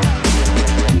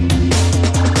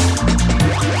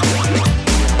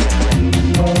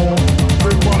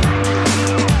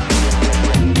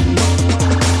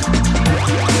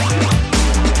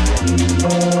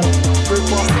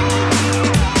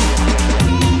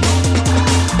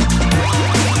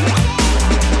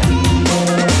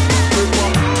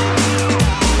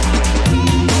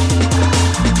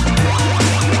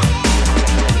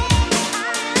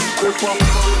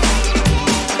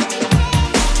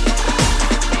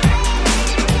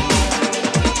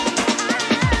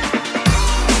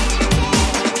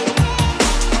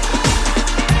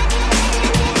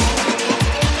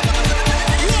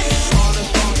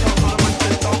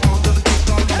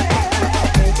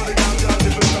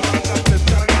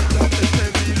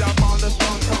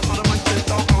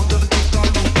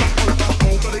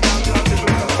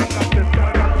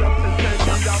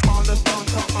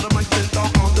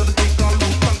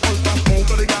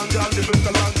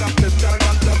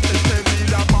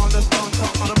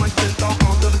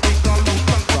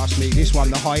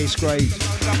 Highest grade.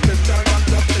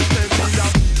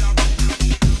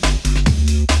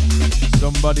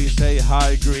 Somebody say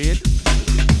high grade.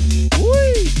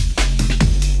 Whee!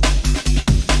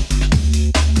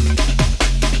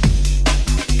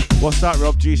 What's that,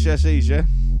 Rob? GCSEs, yeah?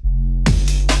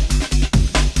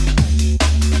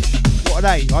 What are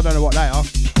they? I don't know what they are.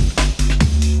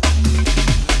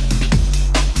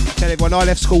 Tell everyone I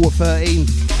left school at 13.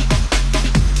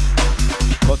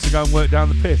 Got to go and work down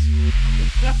the piss.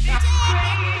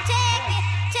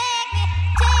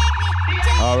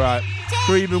 Alright,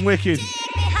 Cream and Wicked.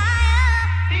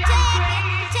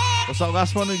 What's that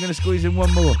last one? Are you going to squeeze in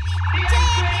one more?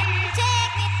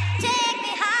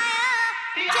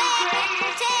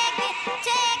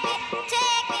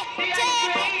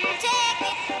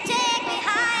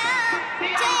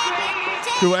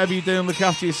 Do whatever you're doing, look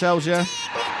after yourselves, yeah?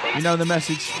 You know the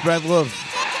message, spread love.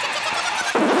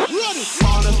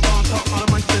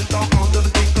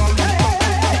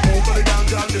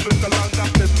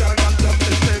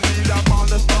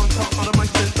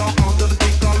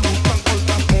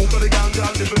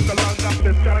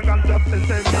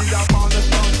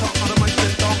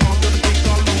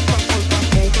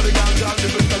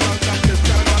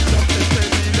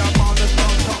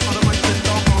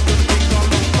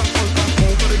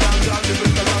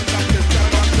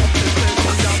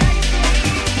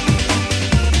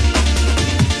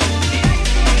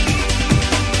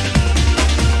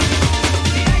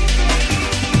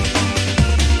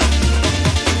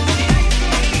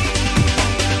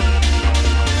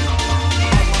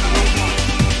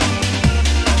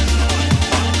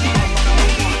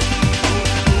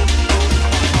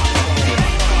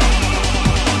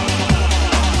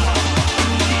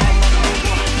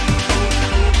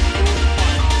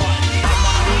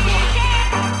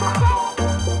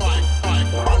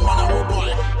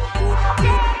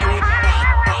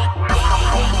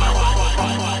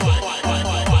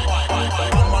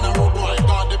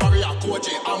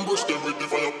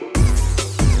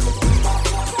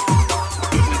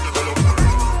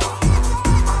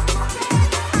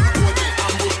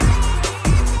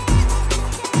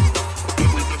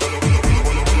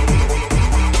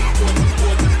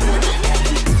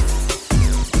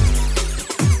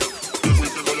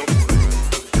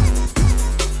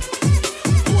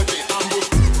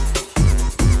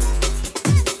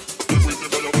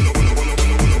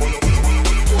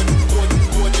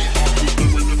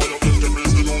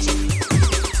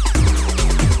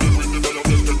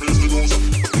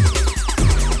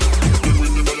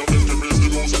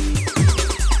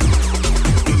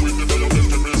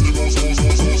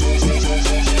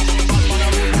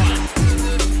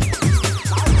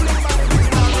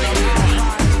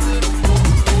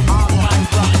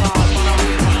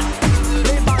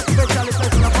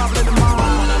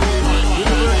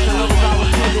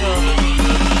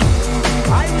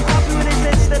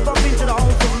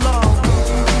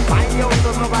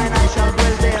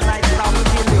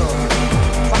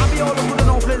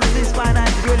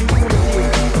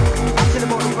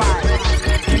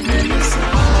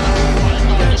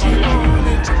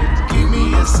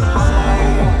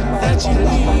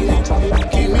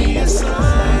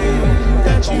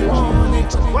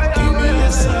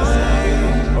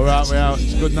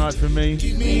 night from me. And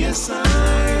it's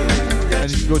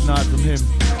a good night from him.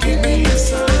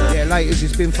 Yeah, laters,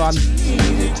 it's been fun.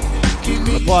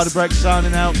 Apply the Break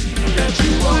signing out.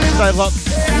 Stay locked.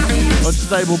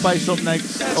 Unstable bass up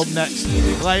next.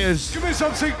 Laters. Give me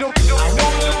some signal. I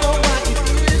wanna know why it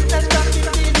is that got me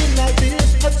feeling like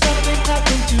this, but something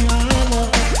happened to my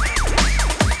love.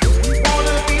 You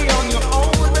wanna be on your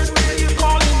own, but still you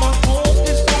calling my phone.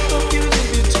 There's no confusion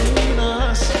between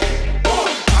us.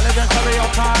 I'll just hurry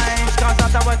your times, cause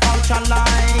that's our culture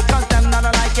like. Cause them not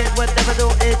like it, whatever do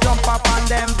it, jump up on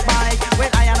them bike. When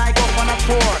I go on a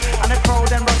tour, and the crowd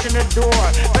them rushing the door.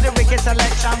 For the wicked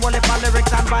selection, well if my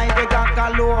lyrics and vibe, we got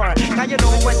galore. Cause you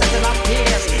know we're setting up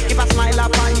pace, keep a smile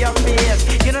up on your face.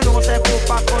 You don't know say poop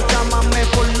a coach and man me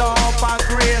full up and